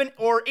 1987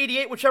 or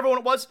 88, whichever one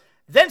it was,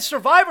 then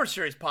Survivor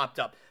Series popped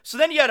up. So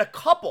then you had a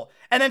couple.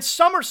 And then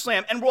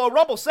SummerSlam and Royal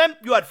Rumble. So then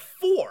you had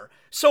 4.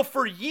 So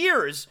for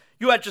years,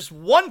 you had just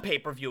one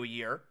pay-per-view a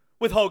year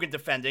with Hogan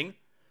defending.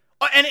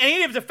 And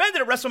he even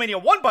defended at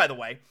WrestleMania 1, by the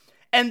way.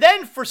 And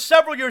then for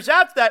several years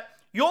after that,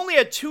 you only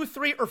had 2,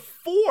 3, or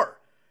 4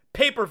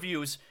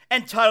 pay-per-views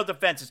and title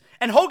defenses.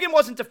 And Hogan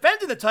wasn't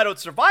defending the title at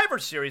Survivor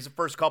Series the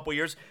first couple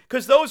years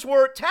because those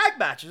were tag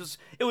matches.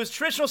 It was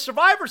traditional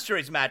Survivor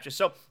Series matches.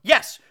 So,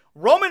 yes,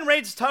 Roman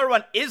Reigns' title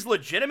run is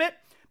legitimate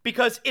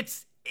because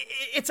it's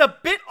a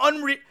bit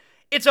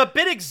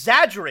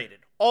exaggerated,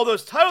 all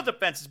those title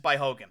defenses by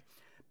Hogan,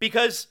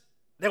 because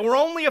there were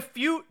only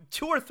 2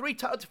 or 3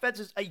 title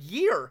defenses a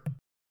year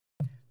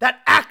that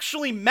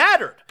actually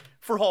mattered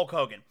for Hulk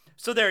Hogan.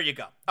 So there you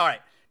go. All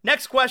right,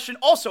 next question.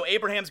 Also,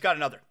 Abraham's got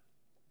another.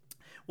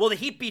 Will the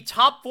Heat be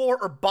top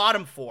 4 or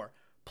bottom 4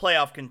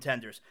 playoff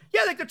contenders?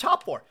 Yeah, I think they're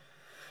top 4.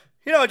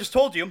 You know, I just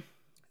told you,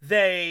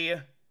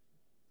 they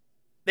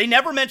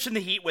never mentioned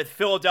the Heat with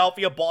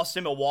Philadelphia,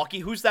 Boston, Milwaukee.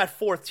 Who's that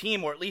 4th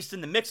team, or at least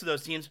in the mix of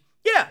those teams?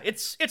 Yeah,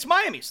 it's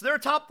Miami, so they're a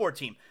top 4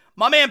 team.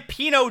 My man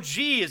Pino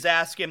G is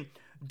asking,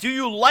 do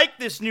you like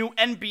this new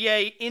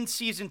NBA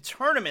in-season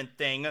tournament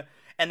thing?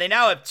 And they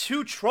now have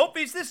 2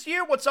 trophies this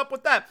year? What's up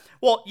with that?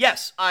 Well,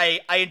 yes,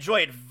 I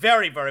enjoy it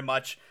very, very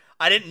much.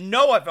 I didn't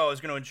know if I was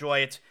going to enjoy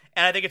it,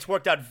 and I think it's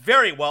worked out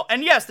very well.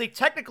 And yes, they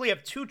technically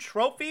have 2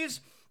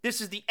 trophies.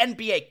 This is the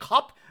NBA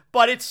Cup,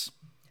 but it's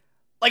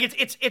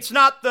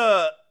not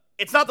the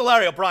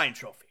Larry O'Brien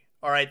trophy.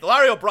 All right, the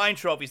Larry O'Brien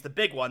trophy is the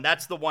big one.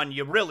 That's the one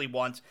you really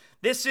want.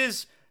 This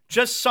is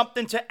just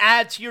something to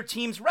add to your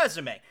team's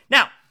resume.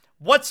 Now,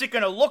 what's it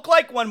going to look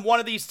like when one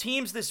of these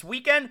teams this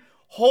weekend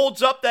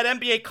holds up that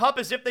NBA Cup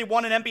as if they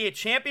won an NBA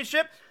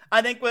championship?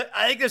 I think there's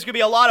going to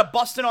be a lot of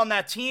busting on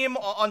that team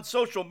on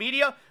social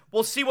media.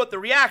 We'll see what the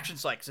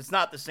reaction's like, because it's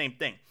not the same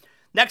thing.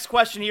 Next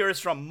question here is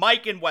from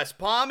Mike in West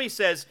Palm. He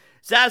says,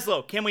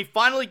 Zaslow, can we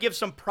finally give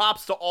some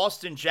props to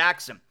Austin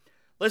Jackson?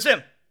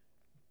 Listen,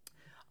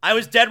 I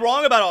was dead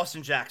wrong about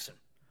Austin Jackson.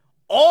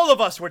 All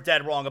of us were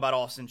dead wrong about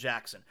Austin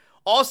Jackson.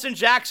 Austin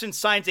Jackson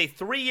signs a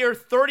 3-year,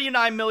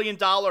 $39 million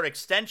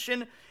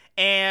extension,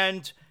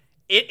 and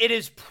it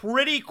is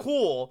pretty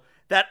cool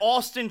that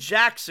Austin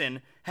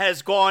Jackson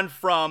has gone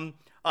from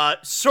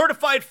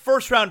certified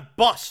first-round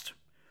bust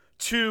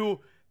to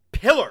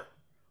pillar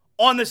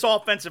on this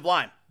offensive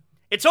line.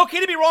 It's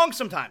okay to be wrong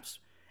sometimes,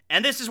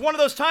 and this is one of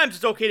those times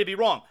it's okay to be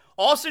wrong.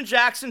 Austin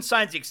Jackson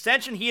signs the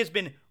extension. He has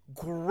been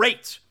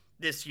great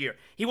this year.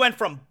 He went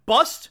from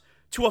bust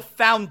to a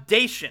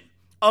foundation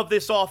of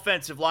this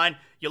offensive line.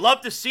 You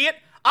love to see it.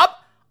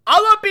 I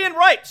love being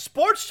right.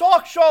 Sports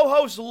talk show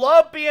hosts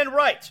love being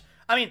right.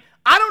 I mean,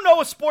 I don't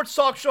know a sports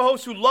talk show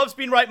host who loves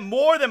being right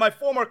more than my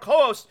former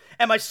co-host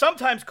and my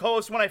sometimes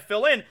co-host when I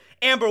fill in,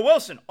 Amber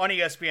Wilson on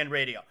ESPN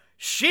Radio.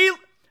 If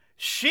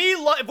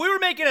we were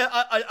making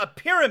a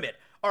pyramid,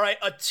 all right,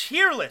 a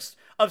tier list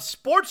of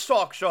sports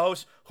talk show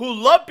hosts who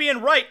love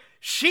being right,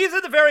 she's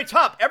at the very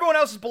top. Everyone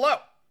else is below.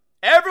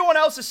 Everyone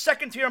else is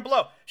second tier and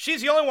below.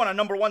 She's the only one on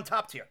number one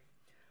top tier.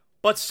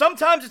 But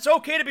sometimes it's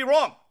okay to be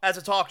wrong as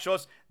a talk show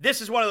host.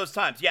 This is one of those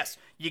times. Yes,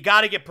 you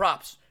got to give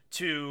props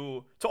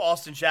to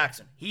Austin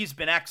Jackson. He's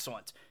been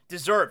excellent.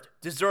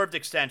 Deserved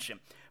extension.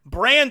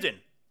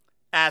 Brandon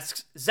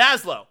asks,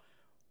 Zaslow,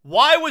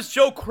 why was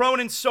Joe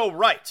Cronin so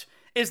right?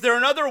 Is there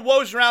another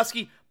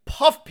Wojnarowski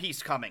puff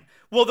piece coming?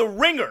 Will the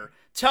Ringer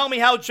tell me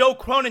how Joe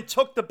Cronin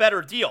took the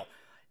better deal?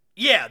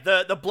 Yeah,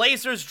 the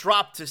Blazers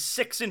dropped to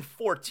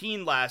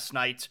 6-14 last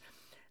night.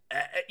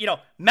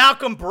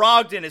 Malcolm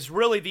Brogdon is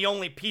really the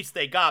only piece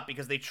they got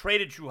because they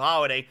traded Drew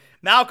Holiday.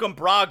 Malcolm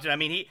Brogdon, I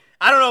mean,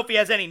 I don't know if he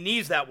has any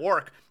knees that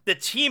work. The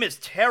team is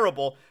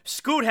terrible.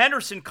 Scoot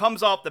Henderson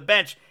comes off the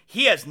bench.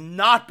 He has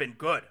not been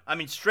good. I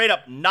mean, straight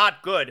up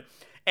not good.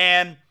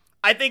 And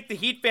I think the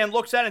Heat fan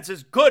looks at it and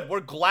says, good, we're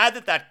glad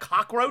that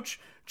cockroach,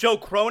 Joe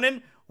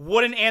Cronin,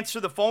 wouldn't answer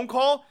the phone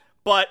call,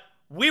 but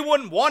we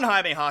wouldn't want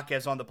Jaime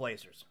Jaquez on the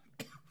Blazers.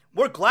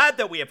 We're glad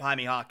that we have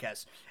Jaime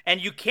Jaquez. And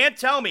you can't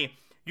tell me,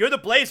 you're the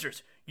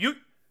Blazers. You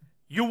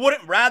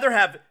wouldn't rather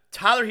have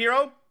Tyler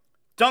Hero,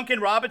 Duncan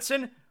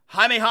Robinson,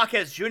 Jaime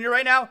Jaquez Jr.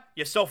 right now?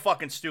 You're so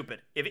fucking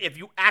stupid. If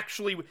you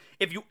actually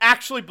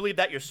believe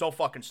that, you're so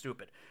fucking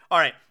stupid. All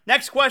right,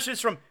 next question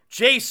is from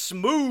Jay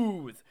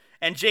Smooth.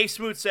 And Jay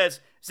Smooth says,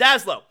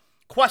 Zaslow,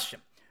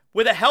 question.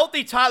 With a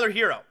healthy Tyler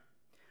Hero,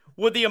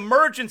 would the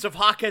emergence of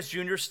Jaquez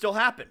Jr. still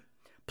happen?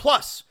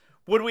 Plus,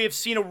 would we have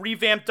seen a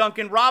revamped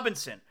Duncan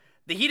Robinson?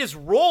 The Heat is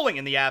rolling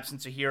in the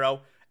absence of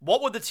Hero.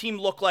 What would the team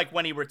look like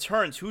when he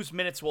returns? Whose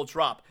minutes will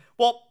drop?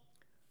 Well,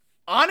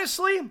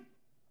 honestly,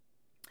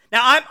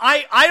 now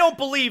I don't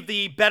believe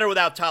the better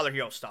without Tyler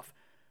Hero stuff.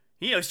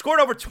 He scored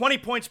over 20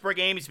 points per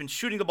game. He's been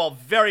shooting the ball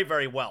very,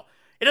 very well.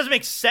 It doesn't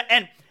make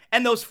sense.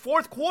 And those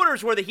fourth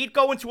quarters where the Heat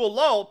go into a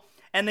lull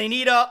and they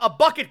need a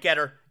bucket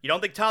getter, you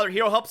don't think Tyler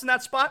Hero helps in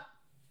that spot?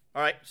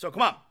 All right, so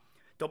come on.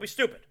 Don't be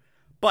stupid.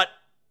 But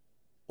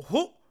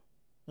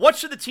what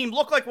should the team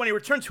look like when he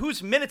returns?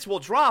 Whose minutes will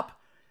drop?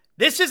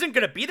 This isn't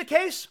going to be the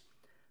case,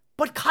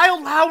 but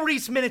Kyle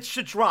Lowry's minutes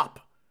should drop.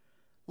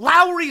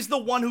 Lowry's the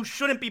one who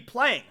shouldn't be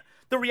playing.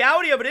 The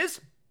reality of it is,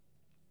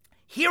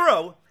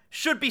 Hero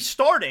should be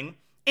starting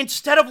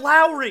instead of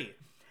Lowry.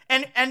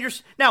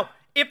 Now,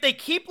 if they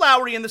keep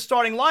Lowry in the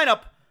starting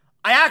lineup,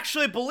 I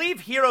actually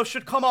believe Hero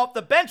should come off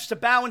the bench to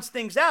balance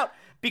things out,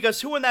 because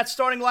who in that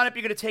starting lineup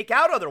you're going to take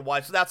out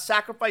otherwise without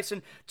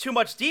sacrificing too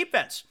much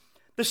defense?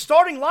 The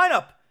starting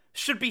lineup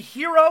should be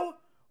Hero,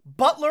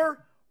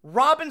 Butler,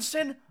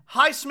 Robinson,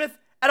 Highsmith,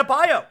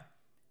 Adebayo.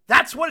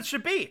 That's what it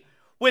should be.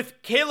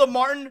 With Caleb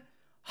Martin,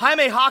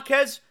 Jaime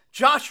Jaquez,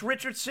 Josh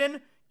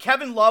Richardson,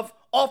 Kevin Love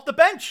off the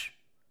bench.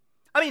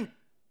 I mean,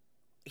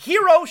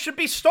 Hero should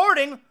be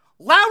starting.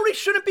 Lowry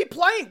shouldn't be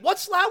playing.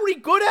 What's Lowry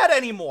good at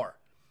anymore?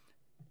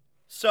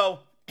 So,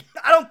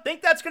 I don't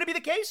think that's going to be the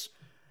case.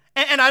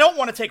 And I don't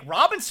want to take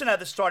Robinson out of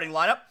the starting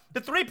lineup. The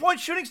three-point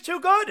shooting's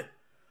too good.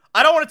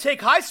 I don't want to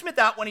take Highsmith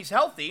out when he's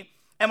healthy.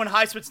 And when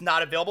Highsmith's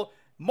not available,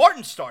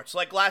 Martin starts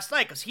like last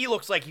night because he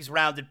looks like he's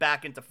rounded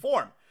back into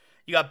form.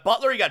 You got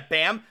Butler, you got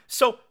Bam.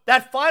 So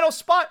that final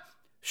spot,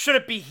 should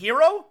it be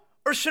Hero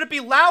or should it be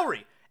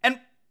Lowry? And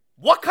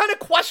what kind of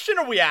question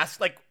are we asked?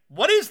 Like,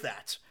 what is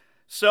that?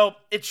 So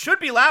it should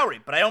be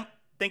Lowry, but I don't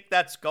think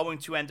that's going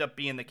to end up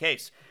being the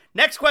case.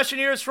 Next question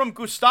here is from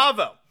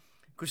Gustavo.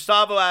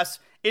 Gustavo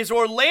asks, is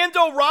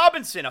Orlando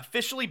Robinson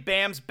officially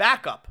Bam's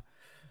backup?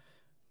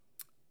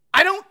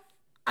 I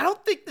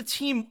don't think the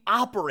team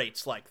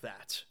operates like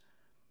that.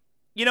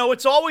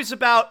 It's always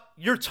about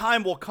your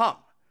time will come.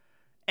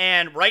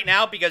 And right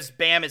now, because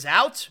Bam is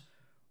out,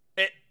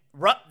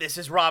 this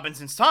is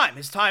Robinson's time.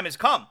 His time has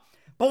come.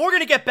 But we're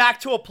going to get back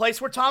to a place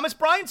where Thomas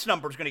Bryant's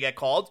number is going to get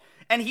called,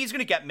 and he's going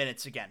to get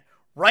minutes again.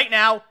 Right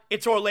now,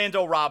 it's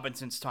Orlando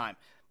Robinson's time.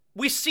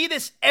 We see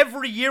this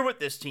every year with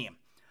this team.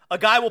 A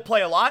guy will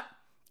play a lot,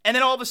 and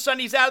then all of a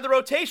sudden he's out of the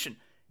rotation.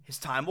 His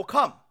time will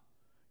come.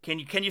 Can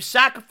you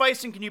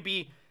sacrifice and can you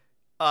be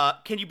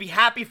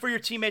happy for your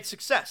teammate's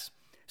success?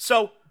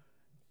 So,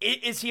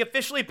 is he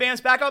officially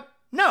Bam's backup?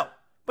 No,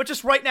 but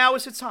just right now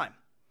is his time.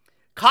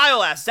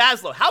 Kyle asks,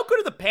 Zaslow, how good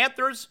are the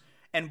Panthers,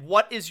 and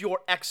what is your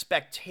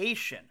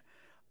expectation?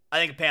 I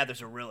think the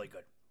Panthers are really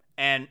good.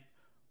 And,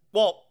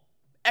 well,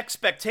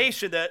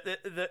 expectation,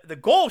 the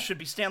goal should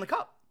be Stanley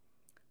Cup.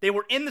 They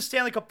were in the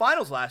Stanley Cup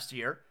Finals last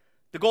year.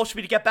 The goal should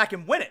be to get back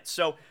and win it.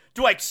 So,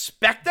 do I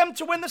expect them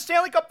to win the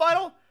Stanley Cup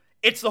Final?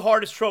 It's the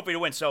hardest trophy to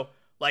win. So,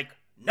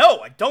 no,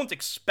 I don't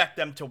expect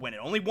them to win it.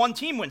 Only one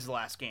team wins the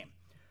last game.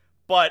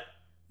 But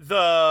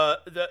the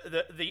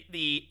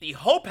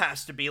hope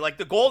has to be,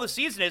 the goal of the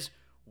season is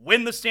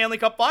win the Stanley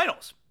Cup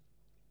Finals.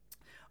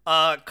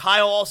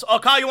 Kyle also. Oh,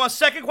 Kyle, you want a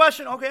second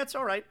question? Okay, that's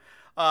all right.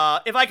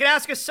 If I could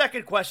ask a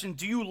second question,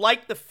 do you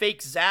like the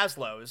fake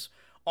Zaslows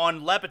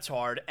on Le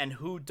Batard, and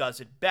who does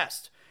it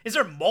best? Is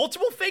there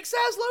multiple fake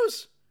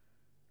Zaslows?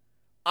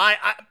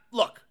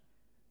 Look,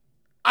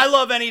 I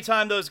love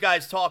anytime those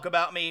guys talk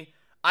about me.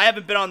 I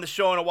haven't been on the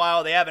show in a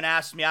while. They haven't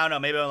asked me. I don't know.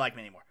 Maybe they don't like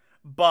me anymore.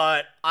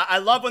 But I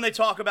love when they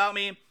talk about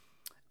me.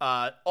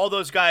 All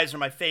those guys are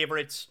my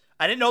favorites.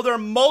 I didn't know there are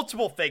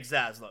multiple fake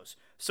Zaslows.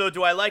 So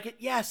do I like it?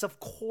 Yes, of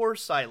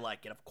course I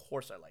like it. Of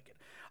course I like it.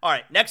 All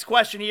right, next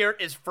question here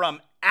is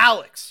from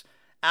Alex.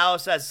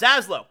 Alex says,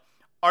 Zaslow,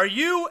 are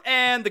you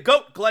and the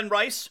GOAT, Glenn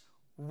Rice,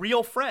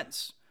 real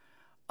friends?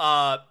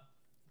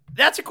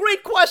 That's a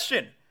great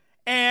question.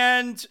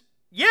 And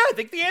yeah, I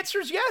think the answer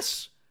is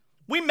yes.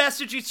 We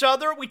message each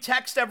other. We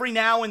text every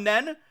now and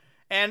then.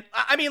 And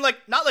I mean,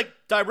 like, not like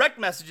direct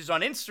messages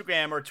on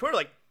Instagram or Twitter.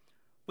 Like,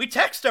 we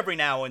text every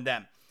now and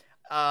then.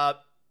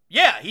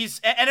 Yeah,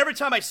 and every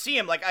time I see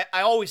him, like,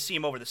 I always see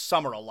him over the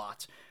summer a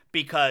lot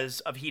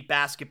because of Heat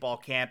basketball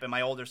camp, and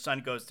my older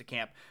son goes to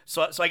camp.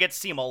 So I get to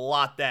see him a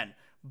lot then.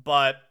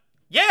 But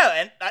yeah,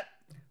 and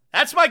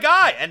that's my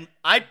guy. And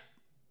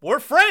we're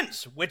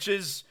friends, which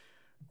is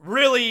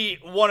really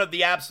one of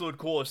the absolute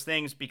coolest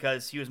things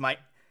because he was my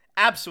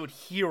absolute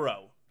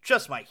hero,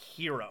 just my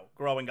hero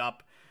growing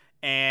up.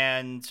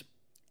 And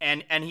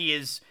he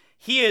is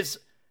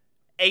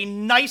a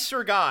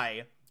nicer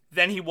guy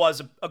than he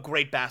was a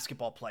great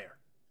basketball player.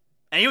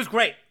 And he was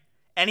great.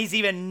 And he's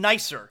even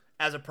nicer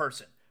as a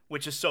person,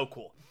 which is so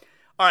cool.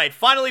 All right,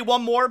 finally,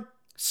 one more.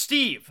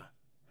 Steve.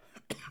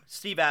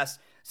 Steve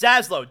asks,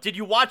 Zaslow, did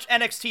you watch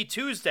NXT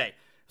Tuesday? It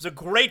was a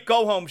great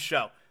go-home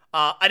show.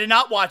 I did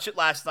not watch it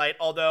last night,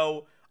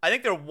 although I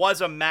think there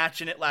was a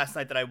match in it last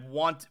night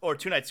or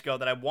 2 nights ago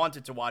that I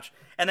wanted to watch.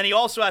 And then he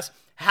also asked,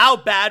 how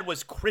bad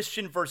was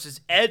Christian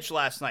versus Edge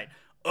last night?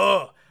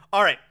 Ugh.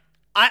 All right.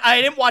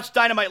 I didn't watch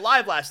Dynamite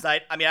Live last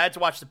night. I mean, I had to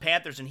watch the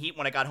Panthers and Heat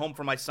when I got home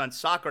from my son's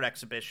soccer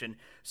exhibition.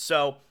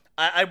 So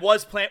I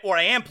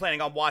am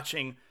planning on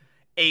watching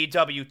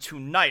AEW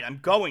tonight. I'm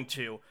going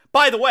to.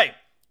 By the way,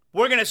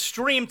 we're going to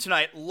stream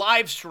tonight,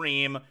 live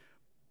stream,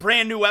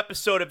 brand new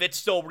episode of It's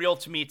Still Real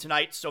to Me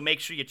tonight. So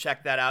make sure you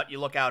check that out. You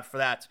look out for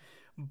that.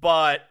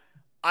 But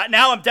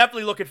now I'm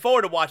definitely looking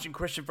forward to watching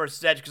Christian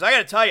versus Edge because I got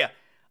to tell you,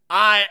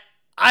 I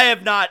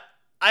have not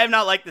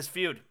liked this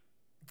feud.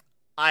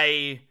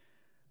 I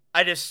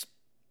feel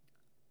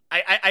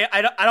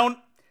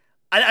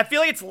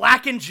like it's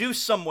lacking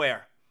juice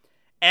somewhere.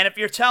 And if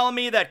you're telling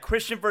me that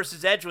Christian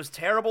versus Edge was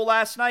terrible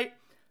last night,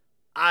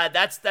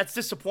 that's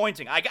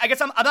disappointing. I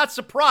guess I'm not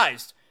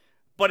surprised,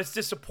 but it's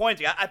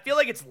disappointing. I feel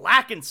like it's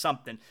lacking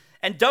something.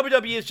 And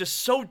WWE is just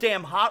so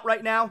damn hot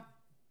right now.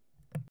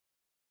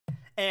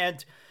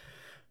 And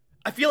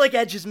I feel like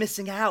Edge is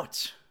missing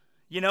out.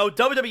 You know,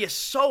 WWE is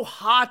so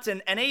hot,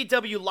 and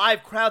AEW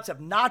live crowds have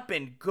not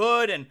been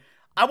good, and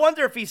I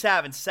wonder if he's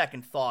having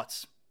second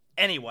thoughts.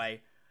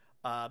 Anyway,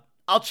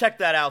 I'll check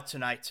that out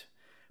tonight.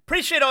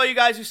 Appreciate all you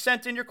guys who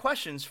sent in your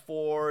questions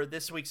for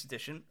this week's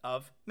edition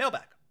of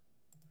Mailbag.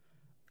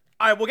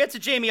 All right, we'll get to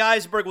Jamie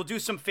Eisenberg. We'll do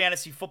some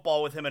fantasy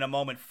football with him in a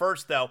moment.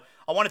 First, though,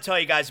 I want to tell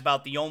you guys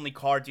about the only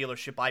car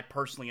dealership I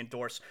personally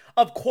endorse.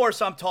 Of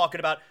course, I'm talking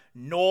about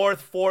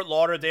North Fort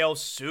Lauderdale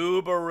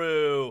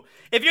Subaru.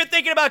 If you're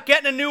thinking about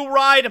getting a new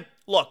ride,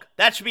 look,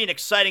 that should be an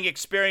exciting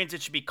experience.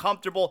 It should be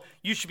comfortable.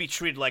 You should be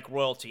treated like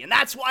royalty. And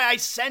that's why I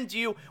send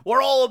you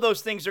where all of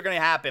those things are going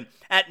to happen,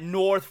 at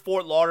North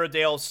Fort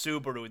Lauderdale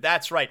Subaru.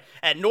 That's right.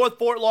 At North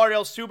Fort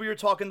Lauderdale Subaru, you're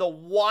talking the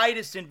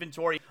widest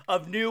inventory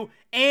of new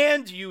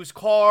and used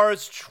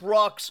cars,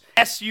 trucks,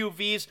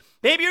 SUVs.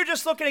 Maybe you're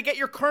just looking to get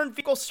your current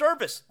vehicle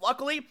serviced.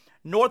 Luckily,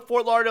 North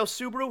Fort Lauderdale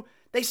Subaru,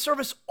 they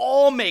service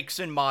all makes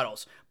and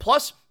models.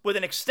 Plus, with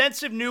an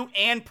extensive new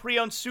and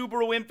pre-owned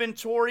Subaru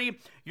inventory,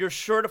 you're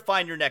sure to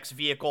find your next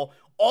vehicle.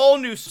 All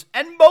new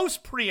and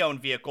most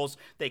pre-owned vehicles,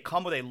 they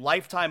come with a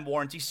lifetime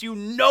warranty, so you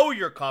know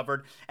you're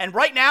covered. And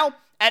right now,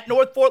 at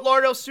North Fort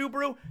Lauderdale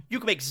Subaru, you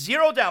can make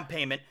zero down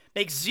payment,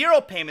 make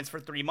zero payments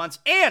for 3 months,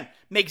 and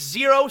make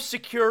zero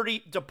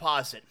security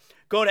deposit.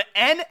 Go to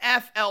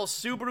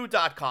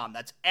NFLSubaru.com.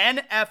 That's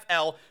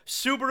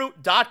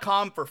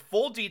NFLSubaru.com for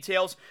full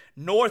details.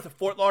 North of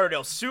Fort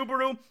Lauderdale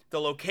Subaru,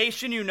 the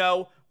location you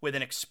know with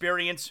an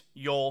experience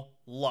you'll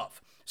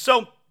love.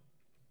 So,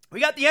 we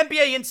got the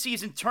NBA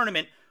in-season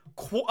tournament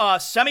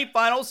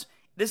semifinals.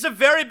 This is a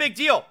very big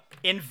deal.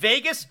 In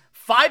Vegas,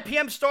 5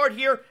 p.m. start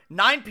here,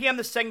 9 p.m.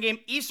 the second game.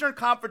 Eastern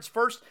Conference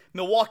first,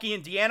 Milwaukee,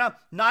 Indiana.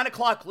 9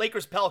 o'clock,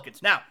 Lakers,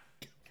 Pelicans. Now,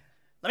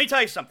 let me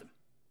tell you something.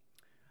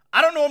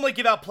 I don't normally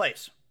give out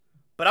plays,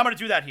 but I'm going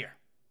to do that here.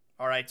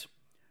 All right.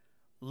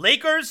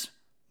 Lakers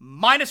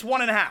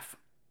 -1.5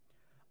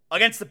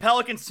 against the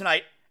Pelicans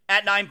tonight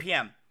at 9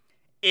 p.m.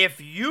 If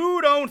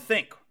you don't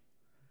think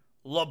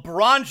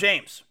LeBron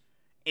James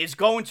is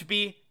going to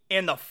be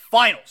in the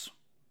finals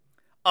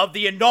of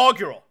the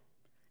inaugural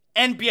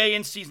NBA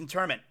in-season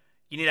tournament,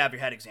 you need to have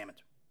your head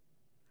examined.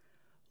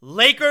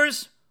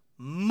 Lakers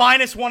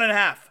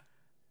 -1.5.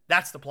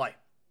 That's the play.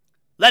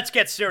 Let's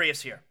get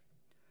serious here.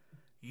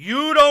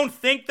 You don't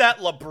think that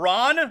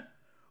LeBron,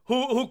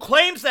 who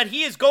claims that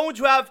he is going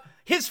to have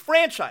his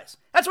franchise,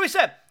 that's what he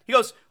said. He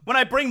goes, when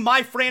I bring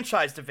my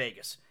franchise to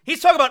Vegas. He's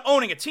talking about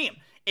owning a team.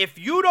 If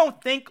you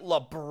don't think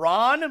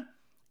LeBron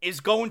is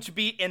going to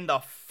be in the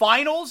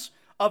finals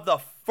of the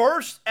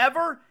first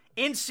ever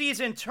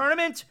in-season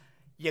tournament,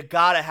 you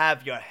gotta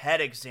have your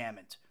head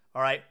examined.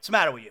 All right? What's the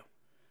matter with you?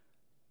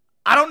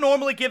 I don't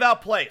normally give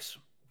out plays,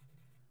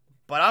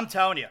 but I'm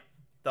telling you,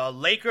 the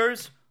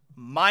Lakers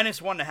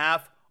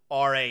 -1.5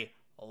 are a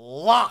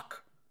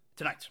lock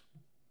tonight.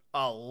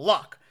 A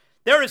lock.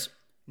 There is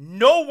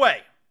no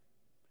way,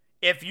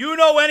 if you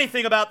know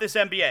anything about this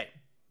NBA,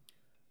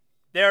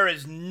 there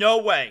is no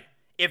way,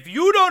 if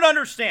you don't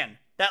understand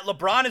that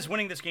LeBron is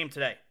winning this game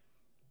today,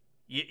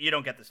 you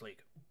don't get this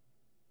league.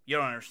 You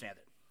don't understand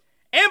it.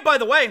 And by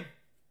the way,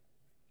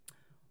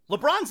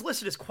 LeBron's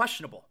listed as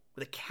questionable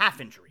with a calf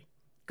injury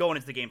going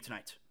into the game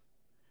tonight.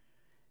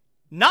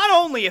 Not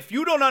only if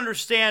you don't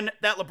understand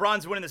that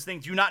LeBron's winning this thing,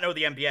 do you not know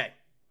the NBA?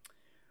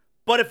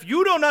 But if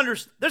you don't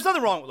understand, there's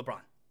nothing wrong with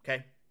LeBron,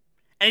 okay?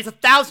 And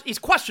he's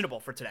questionable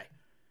for today.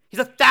 He's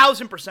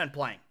 1,000%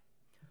 playing.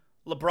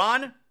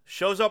 LeBron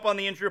shows up on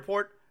the injury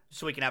report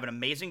so he can have an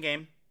amazing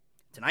game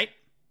tonight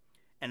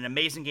and an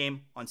amazing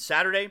game on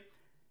Saturday.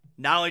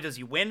 Not only does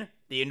he win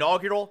the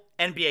inaugural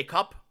NBA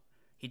Cup,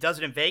 he does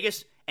it in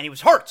Vegas, and he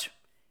was hurt.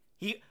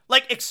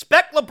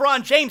 Expect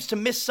LeBron James to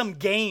miss some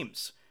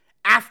games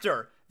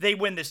after they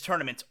win this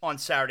tournament on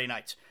Saturday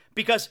night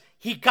because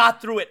he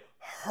got through it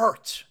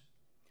hurt.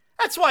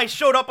 That's why he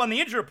showed up on the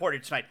injury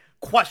report tonight.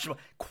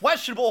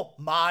 Questionable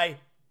my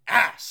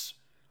ass.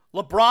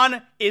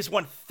 LeBron is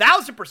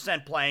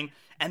 1,000% playing,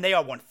 and they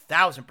are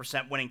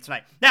 1,000% winning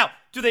tonight. Now,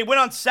 do they win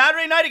on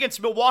Saturday night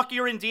against Milwaukee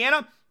or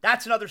Indiana?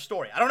 That's another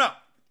story. I don't know.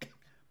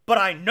 But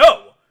I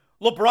know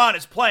LeBron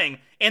is playing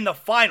in the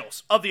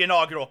finals of the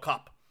inaugural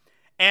Cup.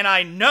 And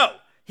I know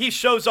he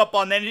shows up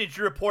on the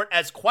injury report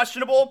as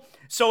questionable,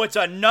 so it's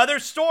another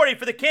story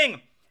for the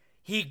King.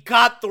 He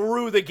got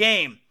through the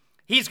game.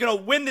 He's going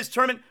to win this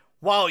tournament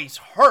while he's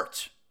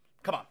hurt.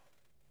 Come on.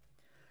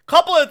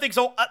 Couple other things.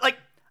 I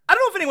don't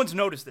know if anyone's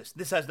noticed this.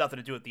 This has nothing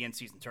to do with the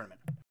in-season tournament.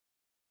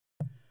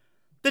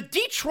 The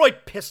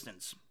Detroit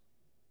Pistons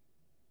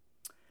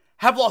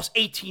have lost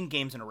 18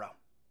 games in a row.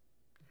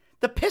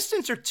 The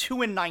Pistons are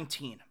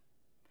 2-19.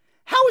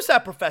 How is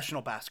that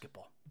professional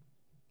basketball?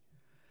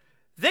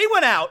 They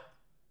went out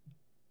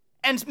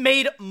and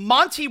made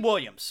Monty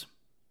Williams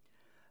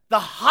the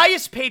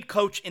highest paid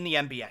coach in the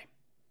NBA.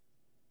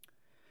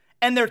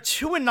 And they're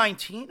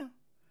 2-19,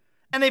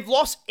 and they've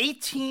lost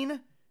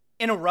 18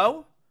 in a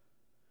row.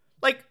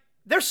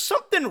 There's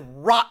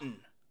something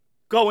rotten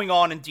going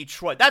on in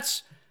Detroit.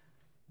 That's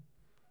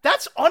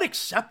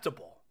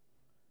unacceptable.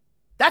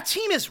 That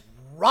team is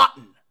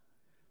rotten.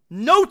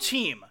 No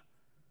team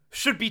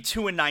should be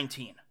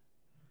 2-19.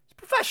 It's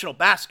professional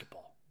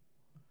basketball.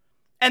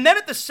 And then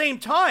at the same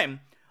time,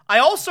 I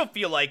also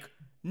feel like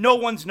no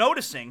one's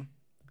noticing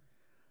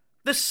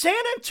the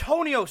San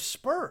Antonio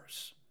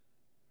Spurs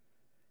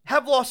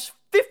have lost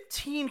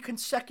 15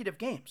 consecutive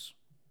games.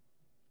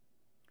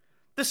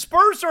 The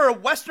Spurs are a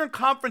Western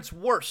Conference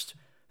worst,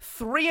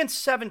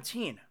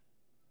 3-17.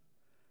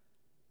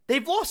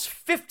 They've lost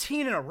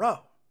 15 in a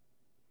row.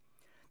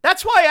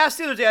 That's why I asked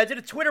the other day, I did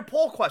a Twitter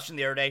poll question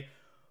the other day,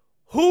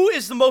 who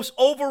is the most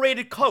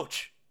overrated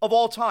coach of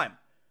all time?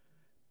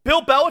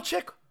 Bill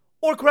Belichick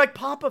or Greg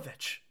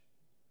Popovich?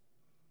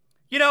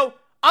 You know,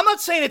 I'm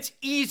not saying it's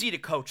easy to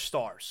coach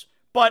stars,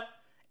 but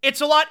it's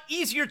a lot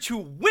easier to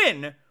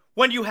win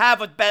when you have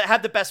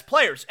the best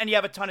players and you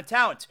have a ton of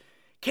talent.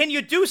 Can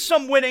you do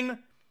some winning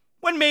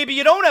when maybe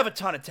you don't have a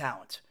ton of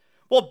talent?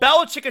 Well,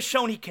 Belichick has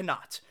shown he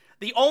cannot.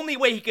 The only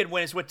way he could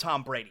win is with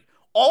Tom Brady.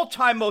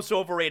 All-time most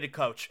overrated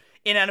coach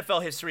in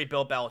NFL history,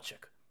 Bill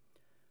Belichick.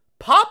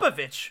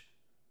 Popovich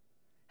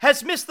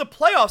has missed the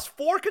playoffs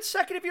 4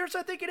 consecutive years,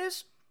 I think it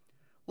is.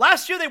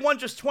 Last year, they won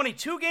just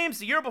 22 games.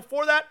 The year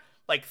before that,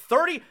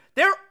 30.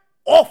 They're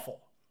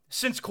awful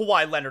since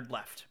Kawhi Leonard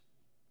left.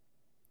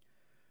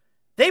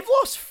 They've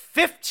lost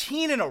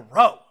 15 in a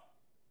row.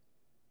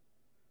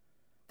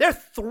 They're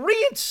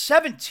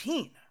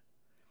 3-17.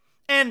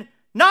 And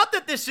not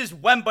that this is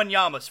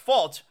Wembanyama's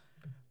fault,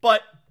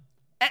 but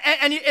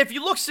and if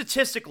you look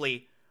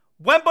statistically,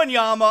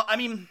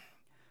 Wembanyama,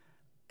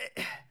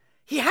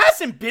 he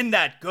hasn't been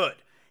that good.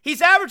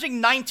 He's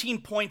averaging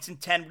 19 points and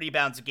 10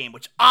 rebounds a game,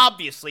 which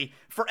obviously,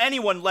 for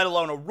anyone, let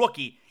alone a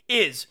rookie,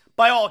 is,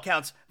 by all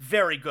accounts,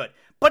 very good.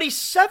 But he's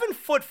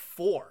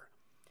 7'4".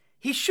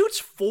 He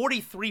shoots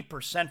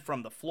 43%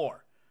 from the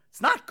floor.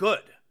 It's not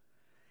good.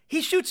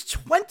 He shoots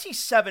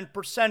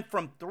 27%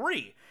 from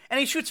 3, and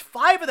he shoots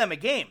 5 of them a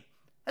game.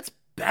 That's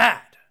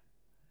bad.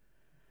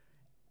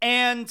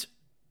 And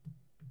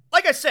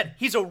like I said,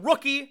 he's a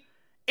rookie.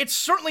 It's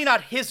certainly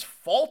not his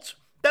fault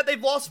that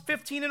they've lost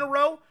 15 in a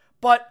row,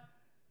 but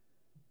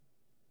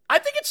I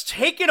think it's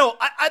taken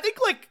I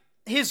think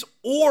his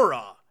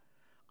aura,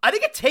 I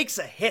think it takes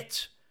a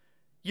hit.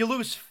 You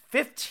lose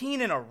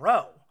 15 in a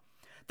row.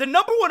 The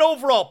number 1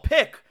 overall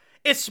pick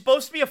is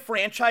supposed to be a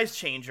franchise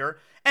changer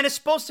and is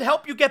supposed to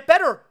help you get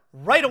better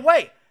right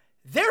away.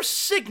 They're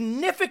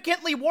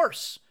significantly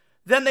worse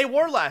than they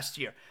were last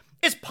year.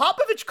 Is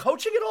Popovich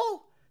coaching at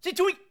all? Is he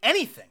doing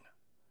anything?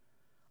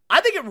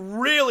 I think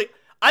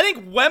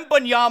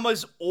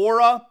Wembanyama's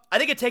aura, I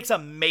think it takes a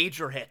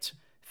major hit.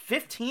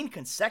 15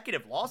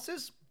 consecutive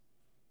losses?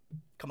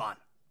 Come on.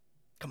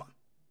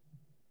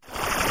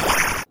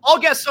 All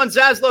guests on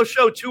Zaslow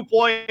Show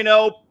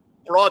 2.0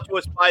 brought to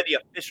us by the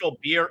official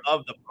beer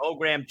of the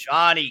program,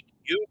 Johnny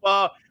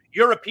Cuba.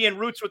 European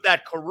roots with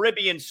that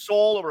Caribbean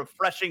soul, a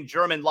refreshing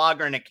German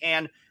lager in a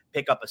can.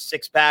 Pick up a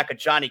 6-pack of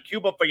Johnny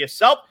Cuba for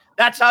yourself.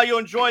 That's how you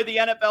enjoy the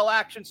NFL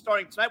action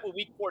starting tonight with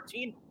Week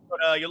 14. Go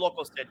to your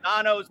local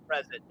Sedano's,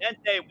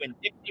 Presidente,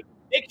 Winn-Dixie.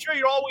 Make sure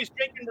you're always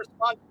drinking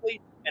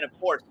responsibly. And, of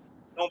course,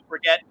 don't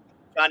forget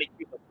Johnny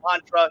Cuba's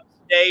mantra,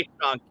 stay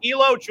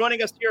tranquilo.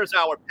 Joining us here is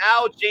our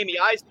pal, Jamie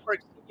Eisenberg,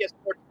 CBS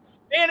Sports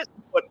Fantasy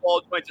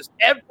Football. Joins us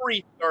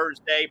every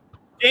Thursday.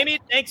 Jamie,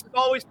 thanks as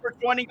always for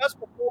joining us.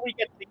 Before we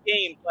get to the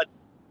game, let's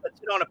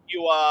hit on a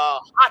few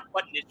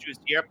hot-button issues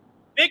here.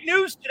 Big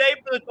news today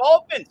for the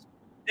Dolphins.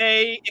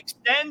 They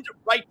extend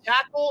right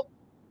tackle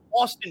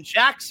Austin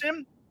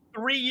Jackson,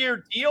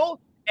 3-year deal.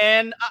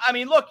 And, I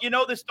mean, look, you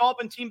know this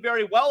Dolphin team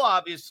very well,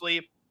 obviously.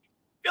 I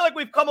feel like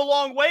we've come a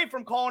long way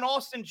from calling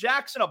Austin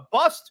Jackson a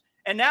bust,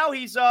 and now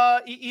he's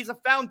a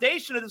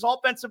foundation of this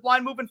offensive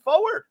line moving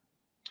forward.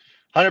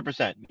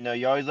 100%. You know,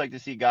 you always like to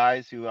see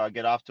guys who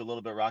get off to a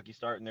little bit rocky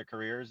start in their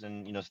careers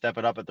and, you know, step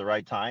it up at the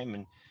right time.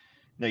 And,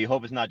 you know, you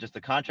hope it's not just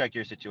a contract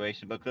year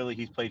situation, but clearly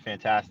he's played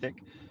fantastic.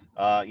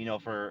 You know,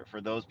 for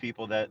those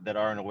people that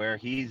aren't aware,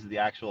 he's the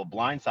actual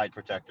blindside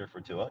protector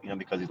for Tua, you know,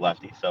 because he's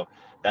lefty. So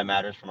that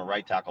matters from a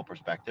right tackle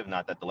perspective.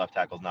 Not that the left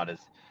tackle is not as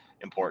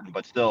important,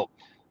 but still,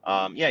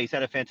 yeah, he's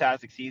had a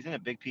fantastic season, a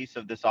big piece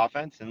of this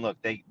offense. And look,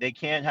 they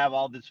can't have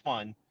all this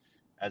fun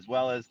as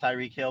well as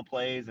Tyreek Hill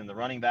plays and the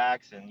running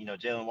backs and, you know,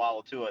 Jalen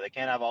Waddle, Tua. They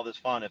can't have all this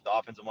fun if the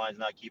offensive line is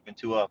not keeping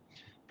Tua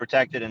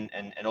protected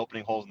and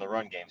opening holes in the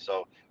run game.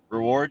 So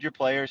reward your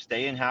players,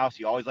 stay in-house.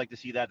 You always like to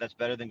see that. That's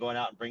better than going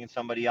out and bringing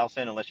somebody else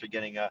in unless you're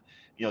getting a,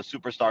 you know,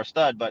 superstar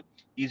stud, but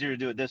easier to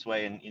do it this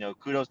way. And, you know,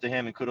 kudos to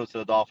him and kudos to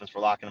the Dolphins for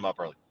locking him up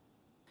early.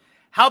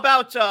 How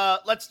about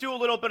let's do a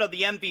little bit of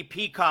the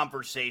MVP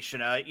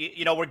conversation.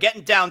 You know, we're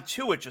getting down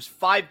to it, just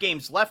 5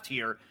 games left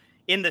here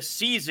in the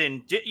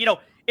season. You know,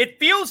 it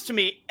feels to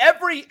me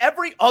every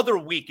other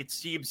week it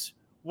seems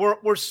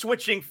we're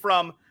switching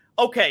from,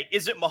 okay,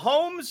 is it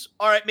Mahomes?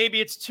 All right,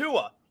 maybe it's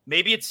Tua.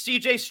 Maybe it's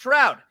C.J.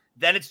 Stroud.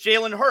 Then it's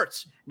Jalen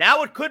Hurts.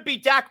 Now it could be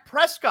Dak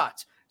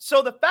Prescott.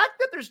 So the fact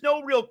that there's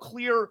no real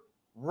clear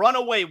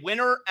runaway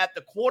winner at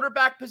the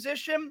quarterback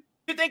position,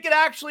 do you think it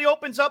actually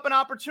opens up an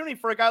opportunity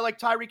for a guy like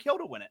Tyreek Hill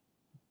to win it?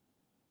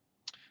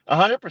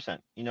 100%.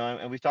 You know,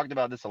 and we've talked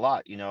about this a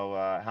lot. You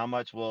know, how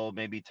much will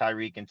maybe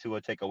Tyreek and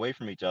Tua take away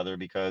from each other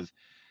because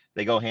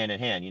they go hand in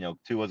hand. You know,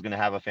 Tua's going to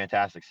have a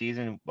fantastic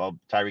season. Well,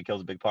 Tyreek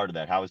Hill's a big part of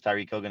that. How is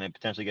Tyreek Hill going to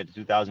potentially get to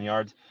 2,000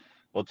 yards?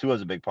 Well,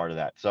 Tua's a big part of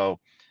that. So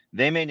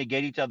they may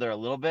negate each other a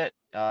little bit,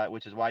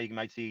 which is why you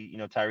might see, you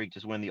know, Tyreek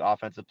just win the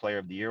Offensive Player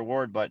of the Year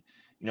award. But,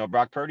 you know,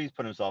 Brock Purdy's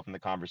put himself in the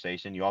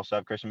conversation. You also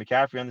have Christian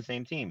McCaffrey on the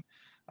same team.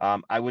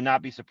 I would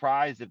not be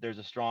surprised if there's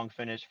a strong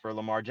finish for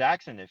Lamar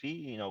Jackson, if he,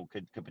 you know,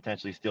 could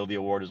potentially steal the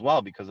award as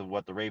well because of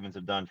what the Ravens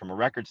have done from a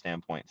record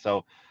standpoint.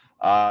 So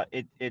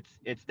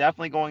it's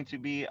definitely going to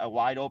be a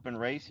wide open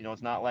race. You know,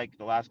 it's not like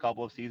the last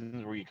couple of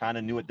seasons where you kind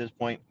of knew at this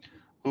point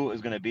who it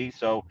was going to be.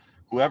 So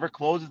whoever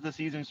closes the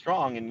season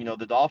strong, and, you know,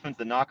 the Dolphins,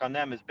 the knock on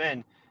them has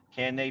been,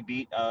 can they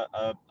beat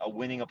a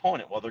winning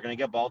opponent? Well, they're going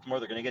to get Baltimore.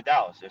 They're going to get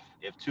Dallas.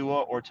 If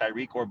Tua or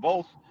Tyreek or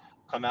both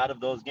come out of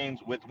those games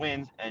with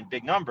wins and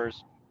big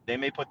numbers, they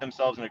may put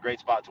themselves in a great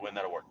spot to win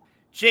that award.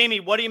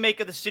 Jamie, what do you make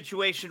of the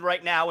situation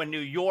right now in New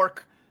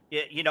York?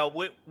 You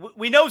know,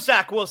 we know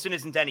Zach Wilson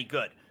isn't any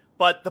good,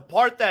 but the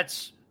part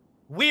that's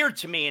weird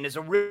to me and is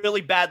a really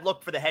bad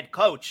look for the head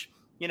coach,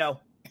 you know,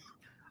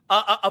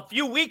 a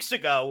few weeks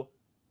ago,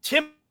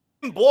 Tim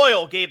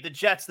Boyle gave the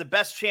Jets the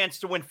best chance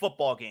to win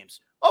football games.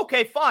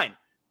 Okay, fine.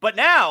 But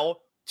now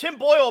Tim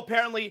Boyle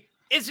apparently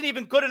isn't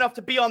even good enough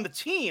to be on the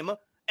team,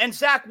 and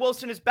Zach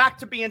Wilson is back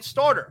to being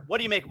starter. What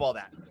do you make of all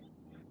that?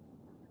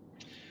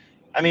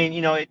 I mean,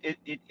 you know, it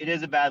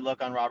is a bad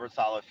look on Robert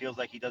Saleh. It feels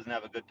like he doesn't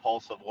have a good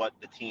pulse of what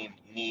the team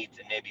needs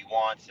and maybe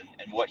wants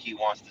and what he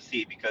wants to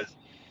see because,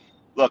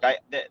 look,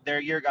 their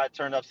year got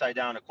turned upside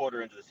down a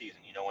quarter into the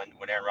season, you know,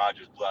 when Aaron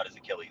Rodgers blew out his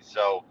Achilles.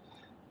 So,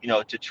 you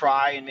know, to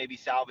try and maybe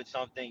salvage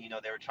something, you know,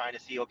 they were trying to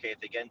see, okay, if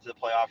they get into the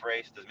playoff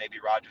race, does maybe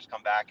Rodgers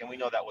come back? And we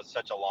know that was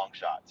such a long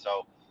shot.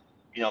 So,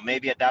 you know,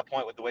 maybe at that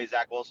point with the way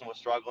Zach Wilson was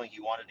struggling,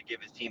 he wanted to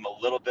give his team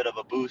a little bit of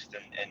a boost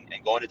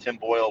and going to Tim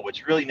Boyle,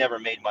 which really never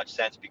made much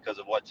sense because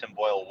of what Tim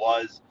Boyle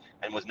was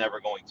and was never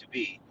going to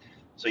be.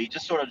 So you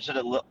just sort of should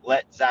have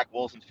let Zach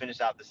Wilson finish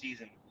out the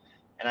season.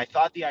 And I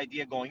thought the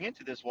idea going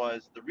into this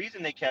was the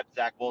reason they kept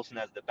Zach Wilson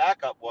as the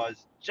backup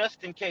was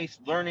just in case,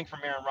 learning from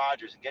Aaron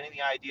Rodgers and getting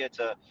the idea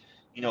to,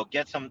 you know,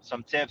 get some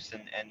tips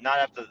and not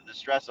have the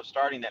stress of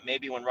starting, that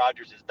maybe when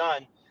Rodgers is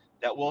done,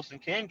 that Wilson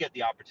can get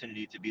the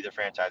opportunity to be the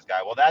franchise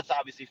guy. Well, that's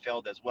obviously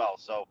failed as well.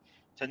 So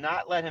to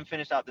not let him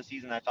finish out the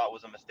season, I thought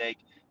was a mistake.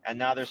 And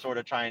now they're sort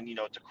of trying,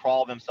 to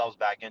crawl themselves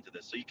back into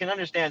this. So you can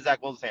understand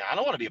Zach Wilson saying, I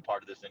don't want to be a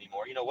part of this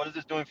anymore. What is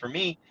this doing for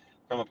me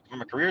from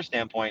a career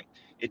standpoint?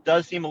 It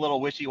does seem a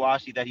little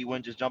wishy-washy that he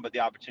wouldn't just jump at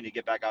the opportunity to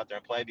get back out there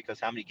and play, because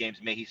how many games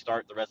may he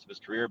start the rest of his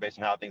career based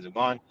on how things have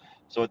gone?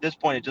 So at this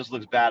point, it just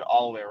looks bad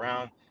all the way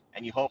around.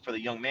 And you hope for the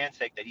young man's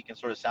sake that he can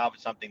sort of salvage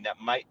something that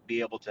might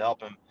be able to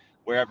help him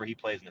wherever he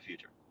plays in the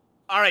future.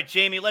 All right,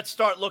 Jamie, let's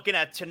start looking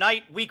at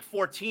tonight. Week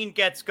 14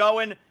 gets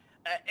going.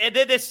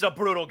 This is a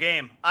brutal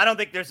game. I don't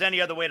think there's any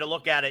other way to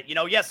look at it.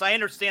 Yes, I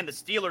understand the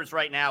Steelers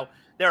right now.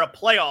 They're a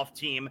playoff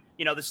team.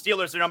 The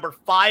Steelers are number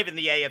 5 in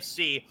the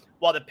AFC,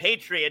 while the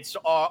Patriots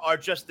are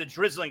just the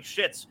drizzling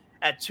shits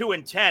at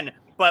 2-10.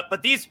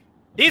 But these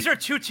are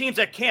two teams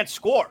that can't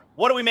score.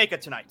 What do we make of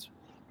tonight?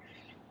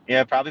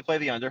 Yeah, probably play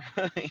the under.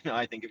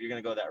 I think if you're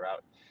going to go that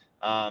route.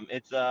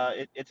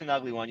 It's an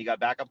ugly one. You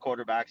got backup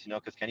quarterbacks,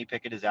 because Kenny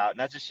Pickett is out, and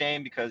that's a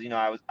shame because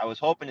I was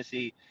hoping to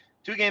see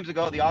 2 games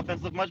ago the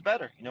offense looked much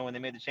better. When they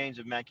made the change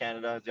of Matt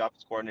Canada as the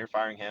offense coordinator,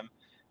 firing him,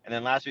 and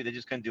then last week they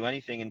just couldn't do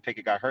anything, and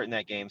Pickett got hurt in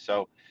that game.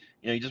 So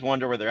you just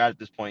wonder where they're at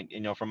this point.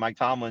 From Mike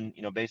Tomlin,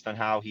 based on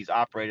how he's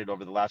operated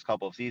over the last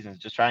couple of seasons,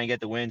 just trying to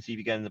get the win, see if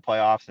you get in the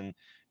playoffs, and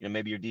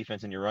maybe your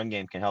defense and your run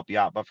game can help you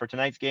out. But for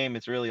tonight's game,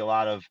 it's really a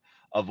lot of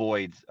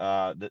avoids.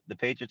 The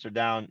Patriots are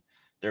down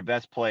their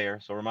best player,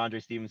 so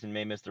Ramondre Stevenson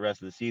may miss the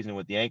rest of the season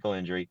with the ankle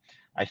injury.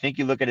 I think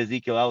you look at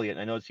Ezekiel Elliott,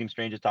 and I know it seems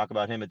strange to talk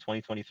about him at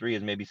 2023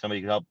 as maybe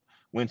somebody who could help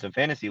win some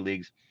fantasy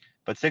leagues,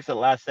 but 6 of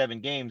the last 7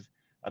 games,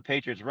 a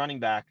Patriots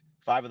running back,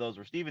 5 of those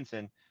were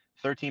Stevenson,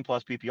 13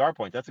 plus PPR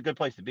points. That's a good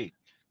place to be.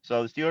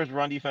 So the Steelers'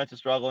 run defense is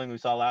struggling. We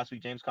saw last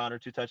week James Conner,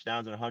 2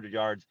 touchdowns and 100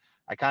 yards.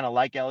 I kind of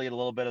like Elliott a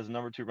little bit as a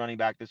number 2 running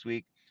back this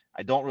week.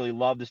 I don't really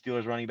love the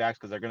Steelers running backs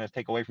because they're going to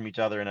take away from each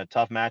other in a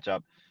tough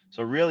matchup.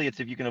 So really, it's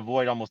if you can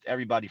avoid almost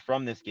everybody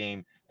from this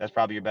game, that's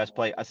probably your best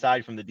play,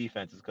 aside from the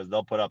defenses, because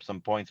they'll put up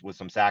some points with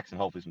some sacks and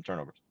hopefully some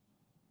turnovers.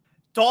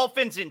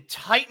 Dolphins and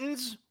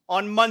Titans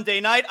on Monday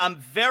night. I'm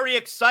very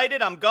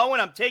excited. I'm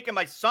taking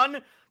my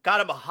son. Got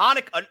him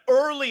an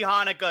early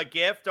Hanukkah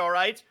gift, all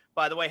right?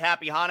 By the way,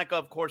 happy Hanukkah,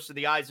 of course, to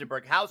the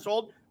Eisenberg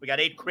household. We got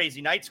 8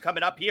 crazy nights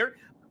coming up here.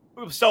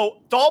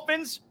 So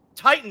Dolphins,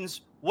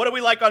 Titans, what do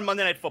we like on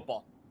Monday Night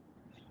Football?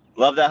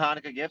 Love that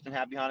Hanukkah gift, and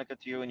happy Hanukkah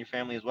to you and your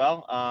family as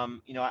well.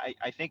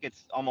 I think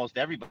it's almost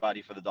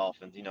everybody for the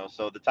Dolphins,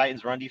 so the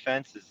Titans run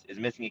defense is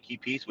missing a key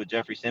piece with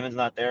Jeffrey Simmons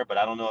not there, but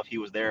I don't know if he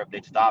was there, if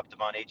they'd stopped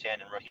Devon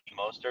Achane and Raheem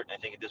Mostert. And I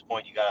think at this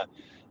point you got to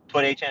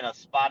put Achane a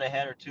spot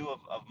ahead or 2 of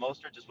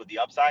Mostert just with the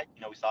upside.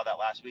 We saw that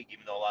last week,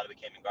 even though a lot of it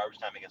came in garbage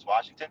time against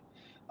Washington,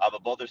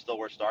 but both are still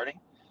worth starting.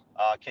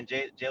 Can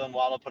Jalen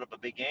Waddle put up a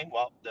big game?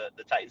 Well,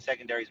 the Titans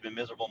secondary has been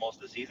miserable most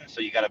of the season, so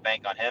you got to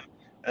bank on him.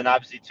 And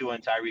obviously Tua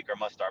and Tyreek are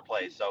must-start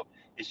plays. So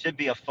it should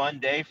be a fun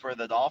day for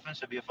the Dolphins.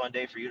 Should be a fun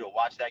day for you to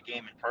watch that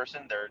game in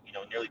person. They're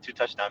nearly 2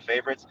 touchdown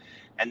favorites,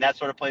 and that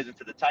sort of plays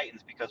into the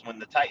Titans because when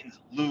the Titans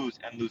lose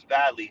and lose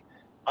badly,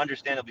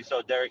 understandably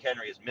so, Derrick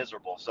Henry is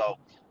miserable. So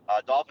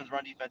Dolphins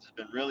run defense has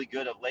been really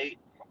good of late.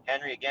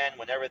 Henry, again,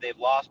 whenever they've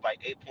lost by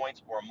 8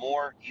 points or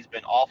more, he's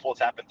been awful. It's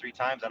happened 3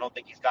 times. I don't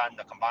think he's gotten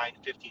a combined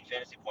 15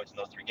 fantasy points in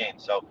those 3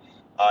 games. So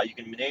you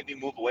can maybe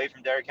move away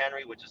from Derrick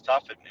Henry, which is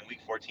tough in week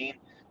 14.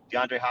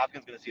 DeAndre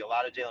Hopkins is going to see a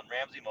lot of Jalen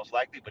Ramsey, most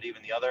likely, but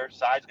even the other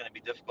side is going to be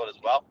difficult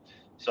as well.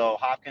 So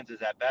Hopkins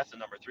is at best a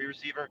number 3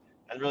 receiver,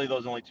 and really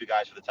those are only 2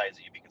 guys for the Titans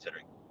that you'd be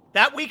considering.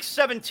 That week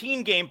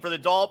 17 game for the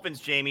Dolphins,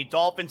 Jamie,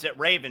 Dolphins at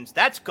Ravens,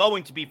 that's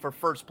going to be for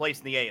first place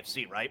in the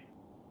AFC, right?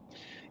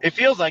 It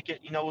feels like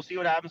it. We'll see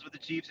what happens with the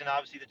Chiefs and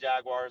obviously the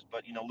Jaguars,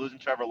 but, losing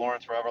Trevor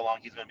Lawrence for however long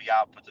he's going to be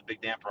out puts a big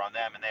damper on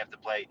them, and they have to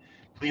play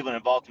Cleveland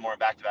and Baltimore in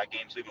back-to-back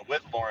games. So even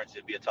with Lawrence,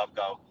 it'd be a tough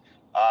go.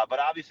 But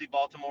obviously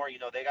Baltimore,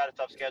 they got a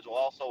tough schedule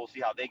also. We'll see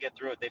how they get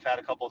through it. They've had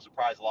a couple of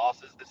surprise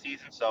losses this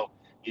season, so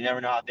you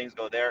never know how things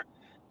go there.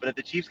 But if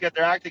the Chiefs get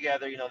their act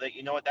together, you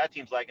know what that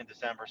team's like in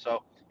December.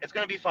 So it's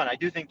going to be fun. I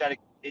do think that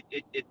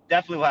it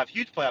definitely will have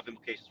huge playoff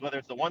implications, whether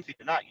it's the 1 seed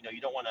or not.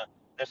 You don't want to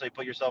necessarily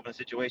put yourself in a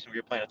situation where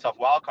you're playing a tough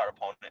wild card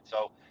opponent.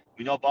 So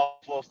we know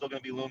Buffalo's still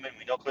going to be looming.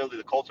 We know clearly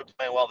the Colts are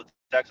playing well. The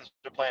Texans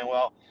are playing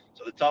well.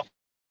 So the tough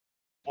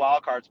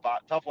wild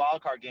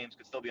card games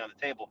could still be on the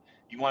table.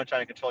 You want to try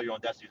to control your own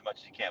destiny as much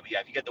as you can. But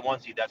yeah, if you get the 1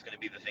 seed, that's going to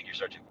be the thing you're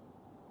searching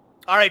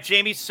for. All right,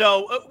 Jamie.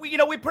 So, we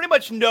pretty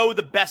much know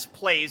the best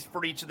plays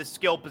for each of the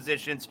skill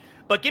positions,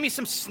 but give me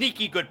some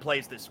sneaky good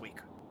plays this week.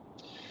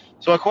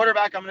 So a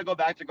quarterback, I'm going to go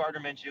back to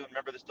Gardner Minshew.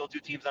 Remember, there's still 2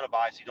 teams on a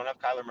bye, so you don't have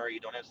Kyler Murray, you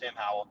don't have Sam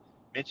Howell.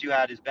 Minshew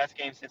had his best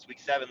game since week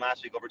 7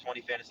 last week, over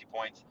 20 fantasy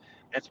points.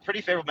 And it's a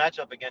pretty favorable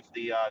matchup against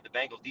the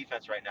Bengals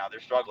defense right now.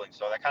 They're struggling,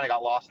 so that kind of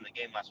got lost in the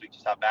game last week,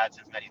 just how bad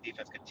Cincinnati's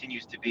defense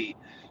continues to be.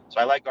 So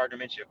I like Gardner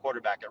Minshew at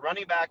quarterback. At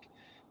running back,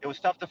 it was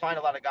tough to find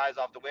a lot of guys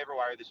off the waiver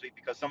wire this week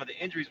because some of the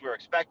injuries we were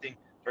expecting,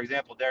 for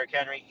example, Derrick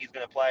Henry, he's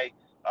going to play.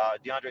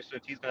 DeAndre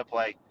Swift, he's going to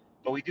play.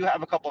 But we do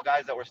have a couple of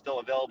guys that were still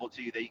available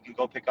to you that you can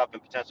go pick up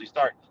and potentially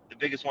start. The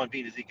biggest one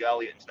being Ezekiel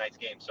Elliott in tonight's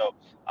game. So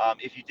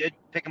if you did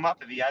pick him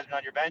up, if he has been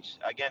on your bench,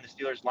 again, the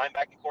Steelers'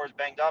 linebacking core is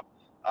banged up.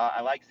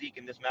 I like Zeke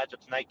in this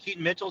matchup tonight.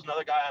 Keaton Mitchell's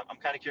another guy I'm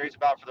kind of curious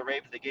about for the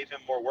Ravens. They gave him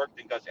more work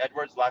than Gus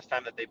Edwards last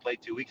time that they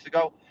played 2 weeks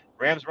ago.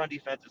 Rams' run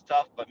defense is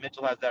tough, but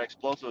Mitchell has that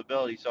explosive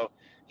ability, so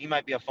he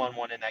might be a fun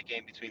one in that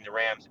game between the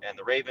Rams and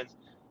the Ravens.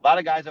 A lot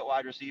of guys at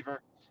wide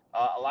receiver.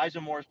 Elijah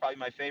Moore is probably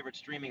my favorite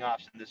streaming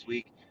option this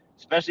week,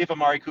 especially if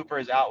Amari Cooper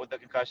is out with the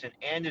concussion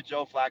and if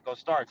Joe Flacco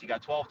starts. He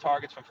got 12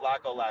 targets from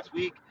Flacco last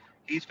week.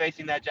 He's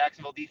facing that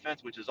Jacksonville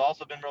defense, which has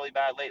also been really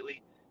bad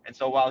lately. And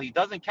so while he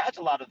doesn't catch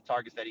a lot of the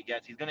targets that he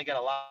gets, he's going to get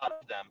a lot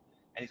of them.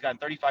 And he's gotten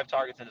 35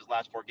 targets in his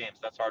last 4 games.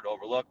 That's hard to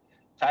overlook.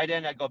 Tight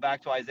end, I'd go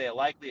back to Isaiah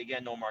Likely.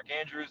 Again, no Mark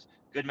Andrews.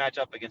 Good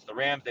matchup against the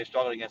Rams. They've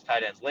struggled against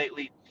tight ends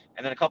lately.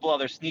 And then a couple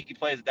other sneaky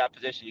plays at that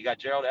position. You got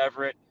Gerald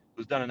Everett,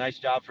 who's done a nice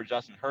job for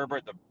Justin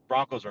Herbert. The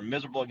Broncos are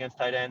miserable against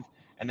tight ends.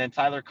 And then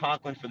Tyler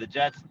Conklin for the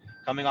Jets,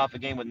 coming off a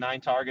game with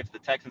 9 targets. The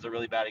Texans are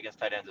really bad against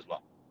tight ends as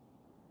well.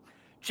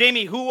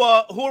 Jamie, who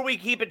are we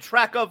keeping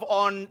track of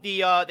on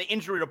the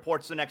injury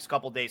reports the next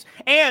couple days?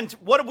 And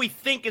what do we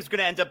think is going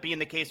to end up being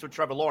the case with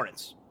Trevor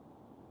Lawrence?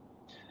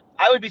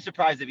 I would be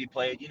surprised if he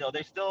played. You know,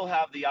 they still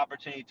have the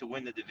opportunity to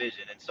win the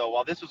division. And so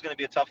while this was going to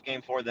be a tough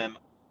game for them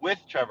with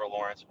Trevor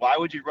Lawrence, why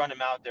would you run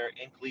him out there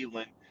in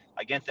Cleveland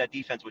against that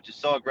defense, which is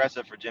so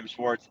aggressive for Jim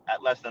Schwartz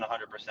at less than 100%?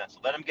 So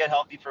let him get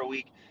healthy for a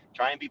week,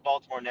 try and beat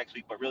Baltimore next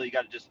week, but really you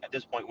got to just, at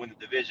this point, win the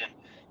division.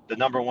 The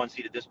number 1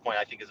 seed at this point,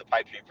 I think, is a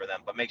pipe dream for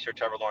them, but make sure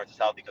Trevor Lawrence is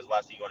healthy because the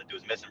last thing you want to do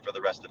is miss him for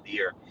the rest of the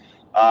year.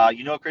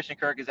 Christian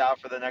Kirk is out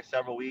for the next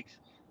several weeks.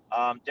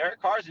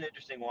 Derek Carr is an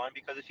interesting one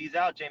because if he's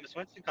out, Jameis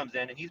Winston comes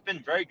in, and he's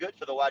been very good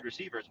for the wide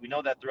receivers. We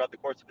know that throughout the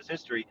course of his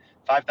history.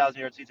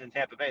 5,000-yard season in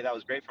Tampa Bay, that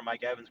was great for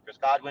Mike Evans, Chris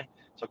Godwin.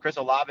 So Chris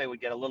Olave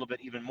would get a little bit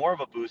even more of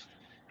a boost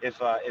if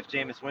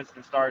Jameis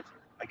Winston starts.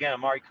 Again,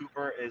 Amari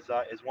Cooper is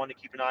one to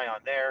keep an eye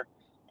on there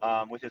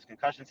with his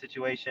concussion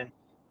situation.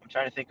 I'm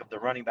trying to think of the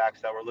running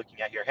backs that we're looking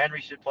at here.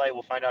 Henry should play.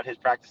 We'll find out his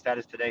practice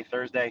status today,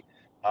 Thursday,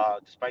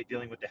 despite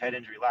dealing with the head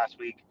injury last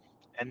week.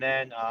 And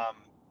then, I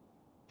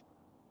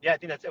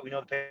think that's it. We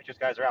know the Patriots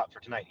guys are out for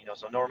tonight,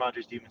 so no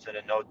Ramondre Stevenson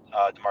and no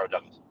DeMario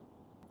Douglas.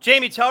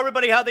 Jamie, tell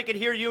everybody how they can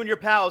hear you and your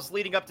pals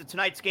leading up to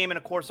tonight's game and,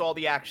 of course, all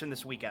the action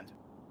this weekend.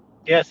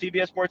 Yeah,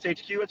 CBS Sports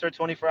HQ. It's our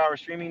 24-hour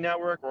streaming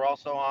network. We're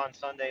also on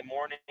Sunday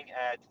morning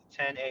at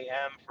 10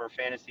 a.m. for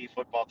Fantasy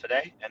Football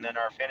Today. And then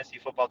our Fantasy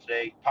Football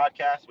Today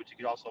podcast, which you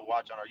can also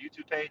watch on our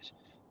YouTube page.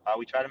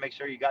 We try to make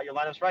sure you got your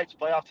lineups right. It's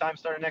playoff time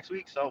starting next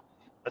week, so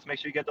let's make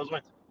sure you get those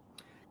wins.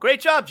 Great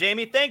job,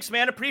 Jamie. Thanks,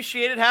 man.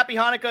 Appreciate it. Happy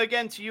Hanukkah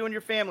again to you and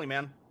your family,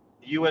 man.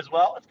 You as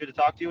well. It's good to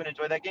talk to you and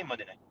enjoy that game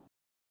Monday night.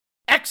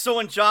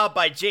 Excellent job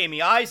by Jamie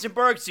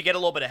Eisenberg. So you get a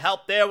little bit of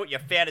help there with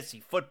your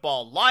fantasy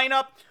football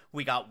lineup.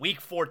 We got Week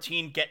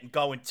 14 getting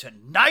going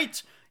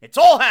tonight. It's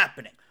all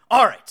happening.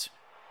 All right.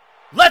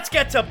 Let's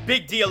get to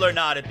Big Deal or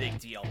Not a Big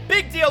Deal.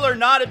 Big Deal or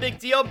Not a Big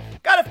Deal.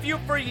 Got a few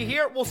for you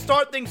here. We'll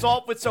start things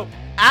off with,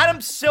 Adam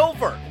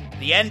Silver,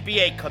 the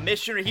NBA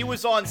commissioner. He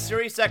was on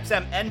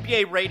SiriusXM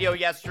NBA radio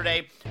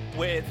yesterday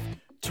with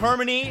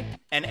Termini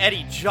and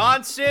Eddie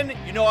Johnson.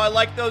 You know I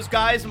like those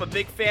guys. I'm a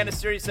big fan of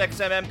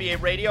SiriusXM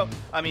NBA radio.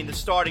 I mean, the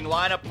starting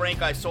lineup,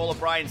 Frank Isola,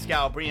 Brian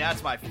Scalabrine,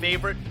 that's my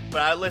favorite.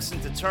 But I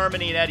listen to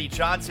Termini and Eddie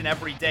Johnson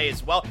every day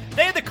as well.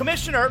 They had the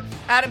commissioner,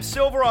 Adam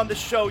Silver, on the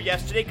show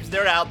yesterday because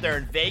they're out there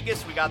in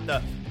Vegas. We got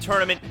the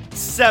tournament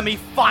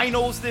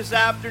semifinals this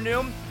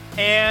afternoon.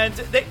 And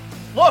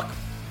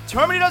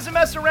Termini doesn't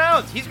mess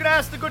around. He's going to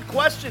ask the good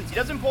questions. He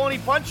doesn't pull any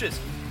punches.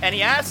 And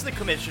he asked the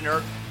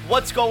commissioner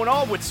what's going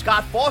on with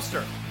Scott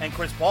Foster and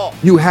Chris Paul.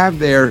 You have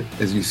there,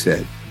 as you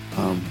said,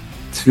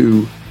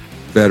 2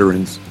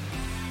 veterans,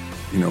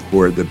 who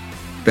are the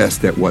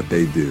best at what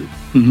they do.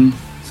 Mm-hmm.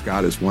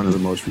 Scott is one of the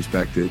most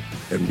respected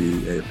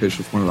NBA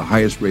officials, one of the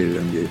highest rated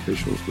NBA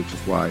officials, which is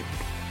why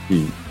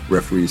he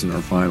referees in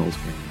our finals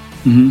game.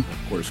 Mm-hmm.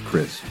 Of course,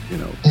 Chris,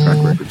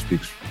 track record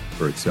speaks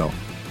for itself.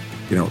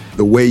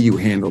 The way you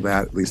handle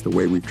that, at least the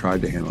way we've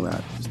tried to handle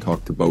that, is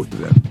talk to both of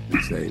them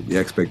and say the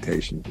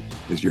expectation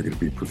is you're going to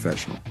be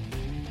professional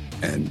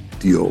and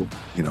deal,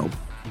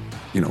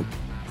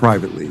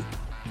 privately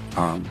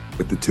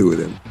with the 2 of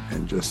them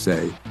and just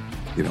say,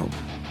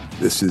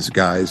 this is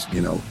guys,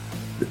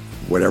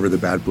 whatever the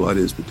bad blood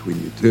is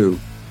between you 2,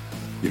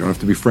 you don't have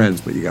to be friends,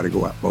 but you got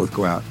to both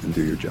go out and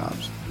do your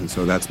jobs. And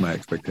so that's my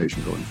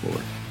expectation going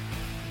forward.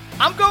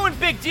 I'm going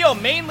Big Deal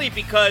mainly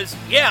because,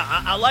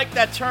 I like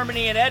that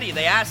Termini and Eddie.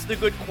 They ask the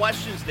good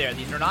questions there.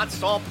 These are not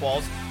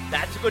softballs.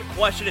 That's a good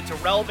question. It's a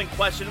relevant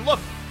question. And look,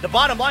 the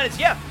bottom line is,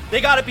 they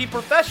got to be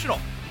professional.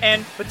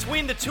 And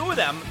between the 2 of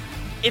them,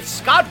 if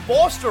Scott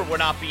Foster were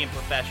not being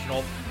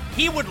professional,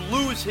 he would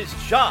lose his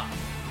job.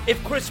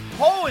 If Chris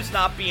Paul is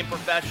not being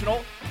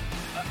professional,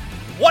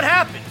 what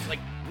happens?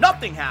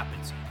 Nothing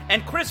happens.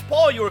 And Chris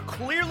Paul, you were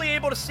clearly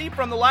able to see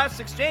from the last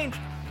exchange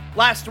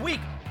last week,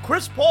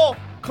 Chris Paul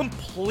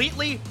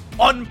completely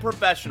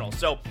unprofessional.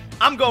 So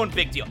I'm going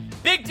Big Deal.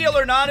 Big Deal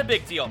or Not a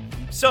Big Deal.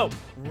 So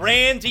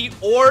Randy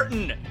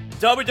Orton,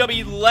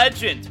 WWE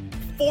legend,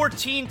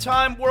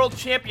 14-time world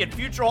champion,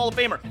 future Hall of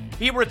Famer.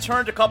 He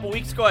returned a couple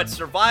weeks ago at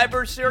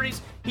Survivor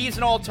Series. He's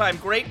an all-time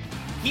great.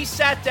 He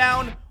sat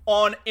down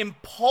on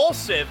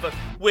Impulsive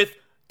with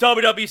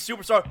WWE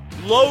superstar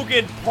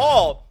Logan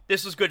Paul.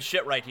 This is good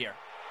shit right here.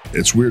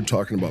 It's weird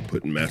talking about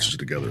putting matches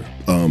together.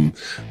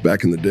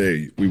 Back in the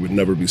day, we would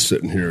never be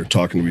sitting here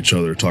talking to each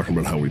other, talking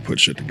about how we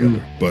put shit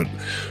together. But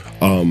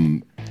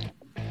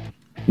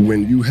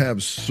when you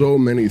have so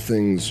many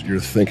things you're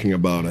thinking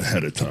about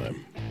ahead of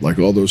time, like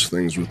all those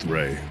things with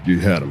Ray, you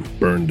had them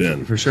burned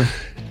in. For sure.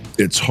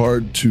 It's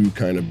hard to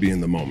kind of be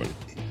in the moment.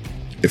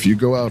 If you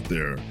go out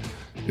there,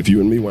 if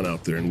you and me went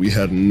out there and we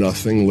had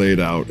nothing laid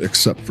out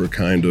except for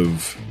kind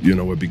of,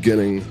 a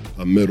beginning,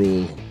 a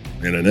middle,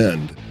 and an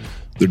end,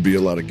 there'd be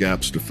a lot of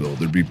gaps to fill.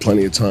 There'd be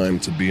plenty of time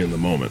to be in the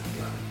moment.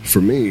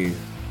 For me,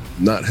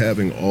 not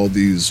having all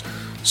these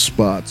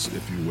spots,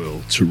 if you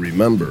will, to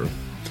remember,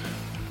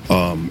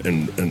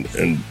 and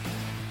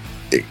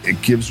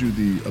it gives you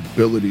the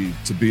ability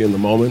to be in the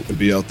moment and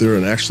be out there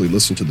and actually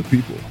listen to the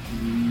people.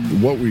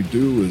 What we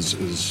do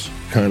is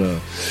kind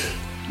of,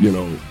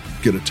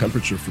 get a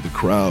temperature for the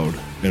crowd,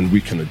 and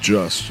we can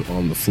adjust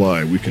on the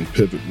fly. We can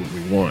pivot when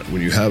we want. When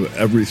you have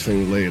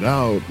everything laid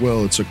out,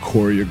 well, it's a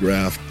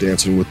choreographed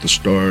Dancing with the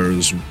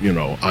Stars.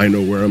 I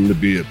know where I'm going to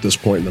be at this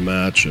point in the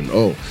match, and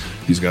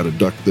he's got to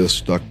duck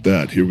this, duck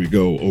that. Here we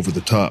go, over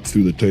the top,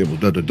 through the table,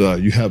 da-da-da.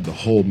 You have the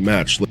whole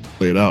match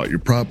laid out. You're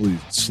probably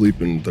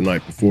sleeping the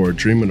night before,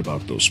 dreaming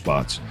about those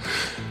spots.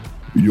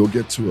 You'll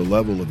get to a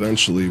level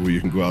eventually where you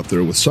can go out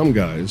there with some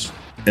guys,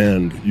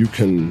 and you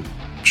can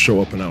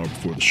show up an hour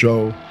before the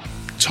show,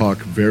 talk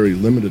very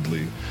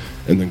limitedly,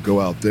 and then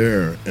go out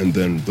there, and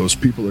then those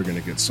people are going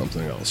to get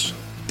something else.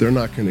 They're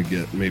not going to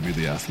get maybe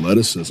the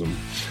athleticism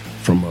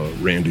from a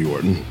Randy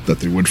Orton that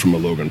they would from a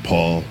Logan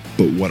Paul,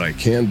 but what I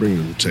can bring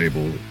to the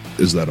table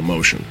is that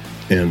emotion.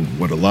 And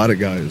what a lot of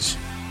guys,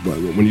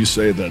 when you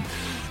say that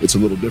it's a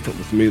little different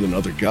with me than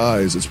other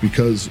guys, it's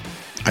because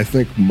I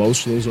think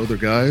most of those other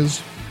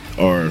guys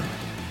are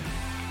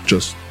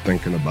just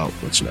thinking about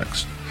what's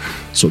next.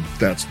 So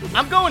that's the...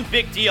 I'm going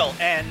big deal,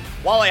 and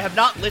while I have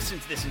not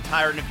listened to this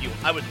entire interview,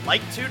 I would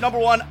like to. Number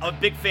one, I'm a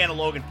big fan of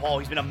Logan Paul.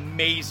 He's been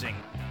amazing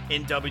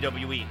in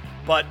WWE.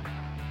 But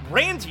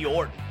Randy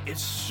Orton is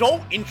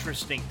so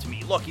interesting to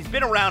me. Look, he's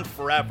been around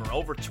forever,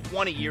 over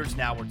 20 years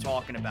now we're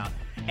talking about.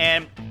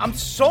 And I'm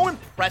so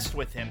impressed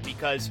with him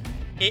because,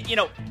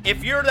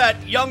 if you're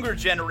that younger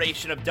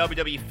generation of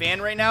WWE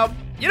fan right now,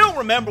 you don't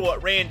remember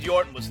what Randy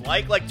Orton was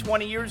like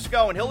 20 years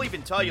ago, and he'll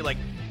even tell you,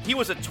 he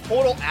was a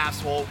total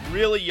asshole,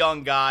 really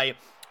young guy,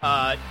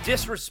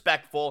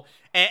 disrespectful,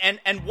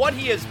 and what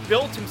he has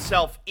built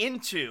himself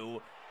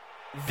into,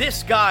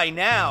 this guy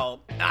now,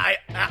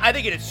 I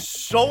think it is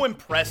so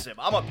impressive.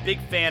 I'm a big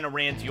fan of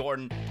Randy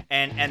Orton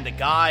and the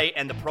guy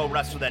and the pro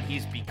wrestler that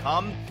he's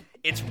become.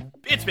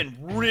 It's been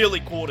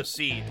really cool to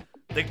see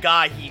the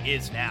guy he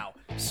is now.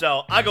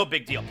 So I go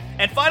big deal.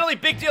 And finally,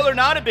 big deal or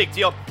not a big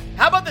deal,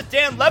 how about the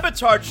Dan Le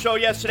Batard show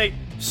yesterday?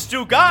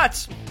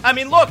 Stugotz. I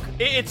mean, look,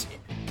 it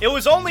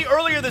was only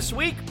earlier this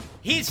week.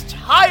 He's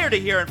tired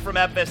of hearing from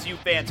FSU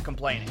fans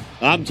complaining.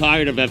 I'm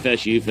tired of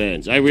FSU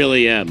fans. I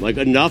really am.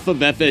 Enough of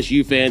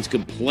FSU fans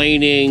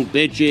complaining,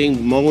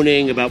 bitching,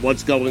 moaning about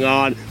what's going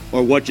on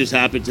or what just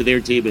happened to their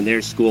team and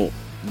their school.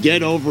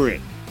 Get over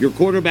it. Your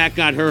quarterback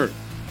got hurt.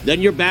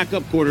 Then your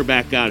backup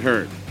quarterback got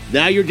hurt.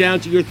 Now you're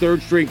down to your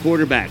third-string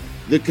quarterback.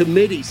 The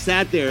committee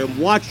sat there and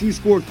watched you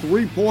score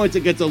 3 points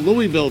against a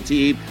Louisville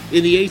team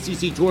in the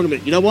ACC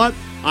tournament. You know what?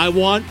 I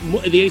want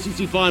the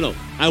ACC final.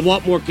 I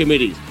want more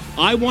committees.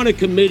 I want a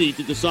committee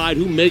to decide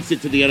who makes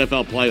it to the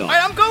NFL playoffs.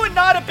 I'm going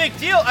not a big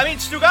deal. I mean,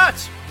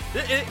 Stugotz,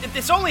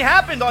 this only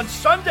happened on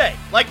Sunday.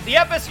 The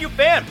FSU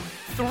fan,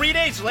 3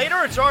 days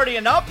later, it's already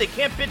enough. They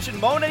can't bitch and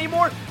moan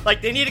anymore.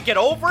 They need to get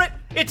over it.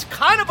 It's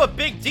kind of a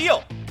big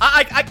deal.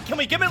 Can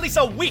we give it at least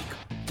a week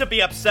to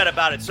be upset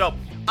about it? So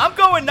I'm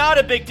going not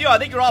a big deal. I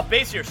think you're off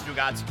base here,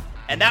 Stugotz.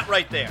 And that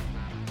right there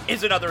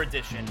is another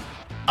edition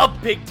of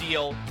Big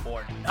Deal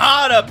or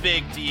Not a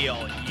Big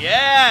Deal.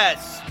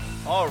 Yes.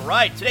 All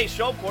right. Today's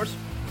show, of course,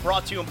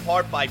 brought to you in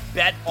part by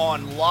Bet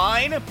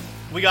Online.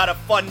 We got a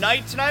fun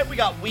night tonight. We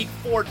got Week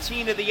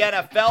 14 of the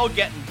NFL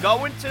getting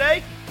going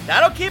today.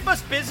 That'll keep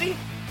us busy.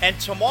 And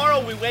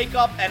tomorrow we wake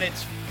up and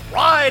it's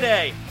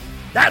Friday.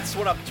 That's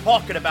what I'm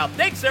talking about.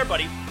 Thanks,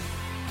 everybody.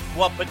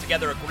 We'll put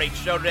together a great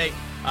show today.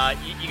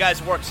 You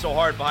guys work so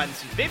hard behind the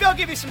scenes. Maybe I'll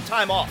give you some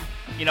time off,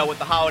 with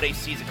the holiday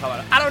season coming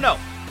up. I don't know.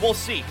 We'll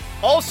see.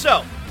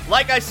 Also,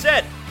 like I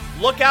said,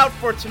 look out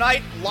for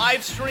tonight,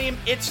 live stream,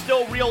 It's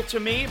Still Real to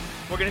Me.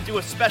 We're going to do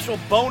a special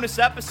bonus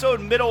episode,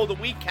 middle of the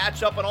week,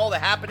 catch up on all the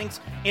happenings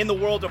in the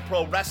world of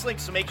pro wrestling.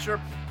 So make sure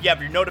you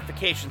have your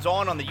notifications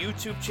on the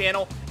YouTube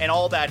channel and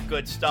all that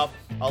good stuff.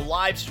 A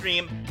live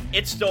stream,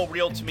 It's Still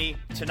Real to Me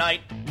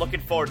tonight. Looking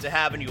forward to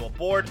having you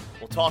aboard.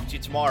 We'll talk to you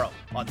tomorrow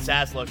on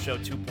Zaslow Show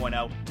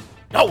 2.0.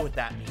 Know what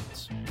that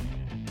means.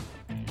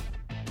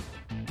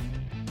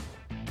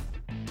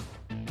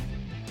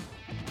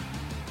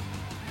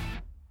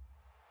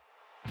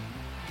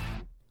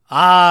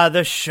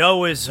 The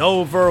show is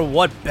over.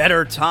 What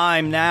better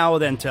time now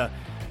than to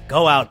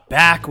go out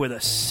back with a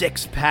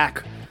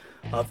 6-pack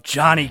of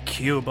Johnny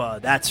Cuba.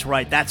 That's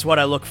right. That's what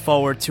I look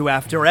forward to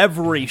after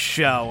every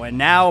show. And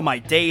now my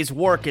day's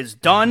work is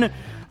done.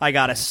 I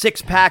got a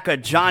 6-pack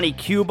of Johnny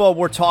Cuba.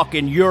 We're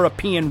talking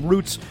European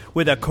roots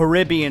with a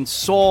Caribbean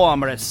soul. I'm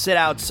going to sit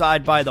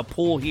outside by the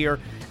pool here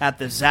at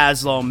the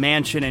Zaslow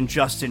Mansion and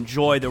just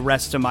enjoy the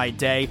rest of my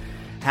day.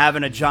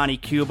 Having a Johnny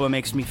Cuba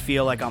makes me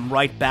feel like I'm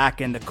right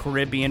back in the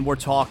Caribbean. We're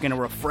talking a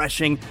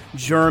refreshing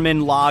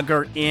German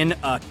lager in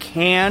a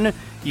can.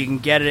 You can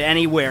get it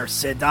anywhere.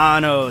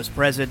 Sedanos,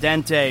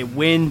 Presidente,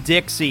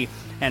 Winn-Dixie.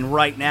 And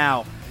right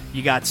now,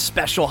 you got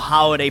special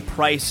holiday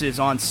prices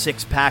on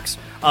 6-packs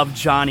of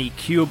Johnny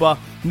Cuba.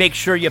 Make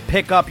sure you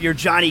pick up your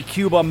Johnny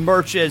Cuba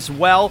merch as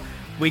well.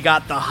 We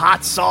got the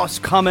hot sauce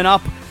coming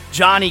up.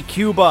 Johnny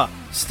Cuba,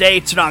 stay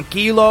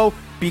tranquilo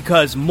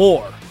because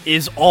more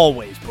is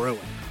always brewing.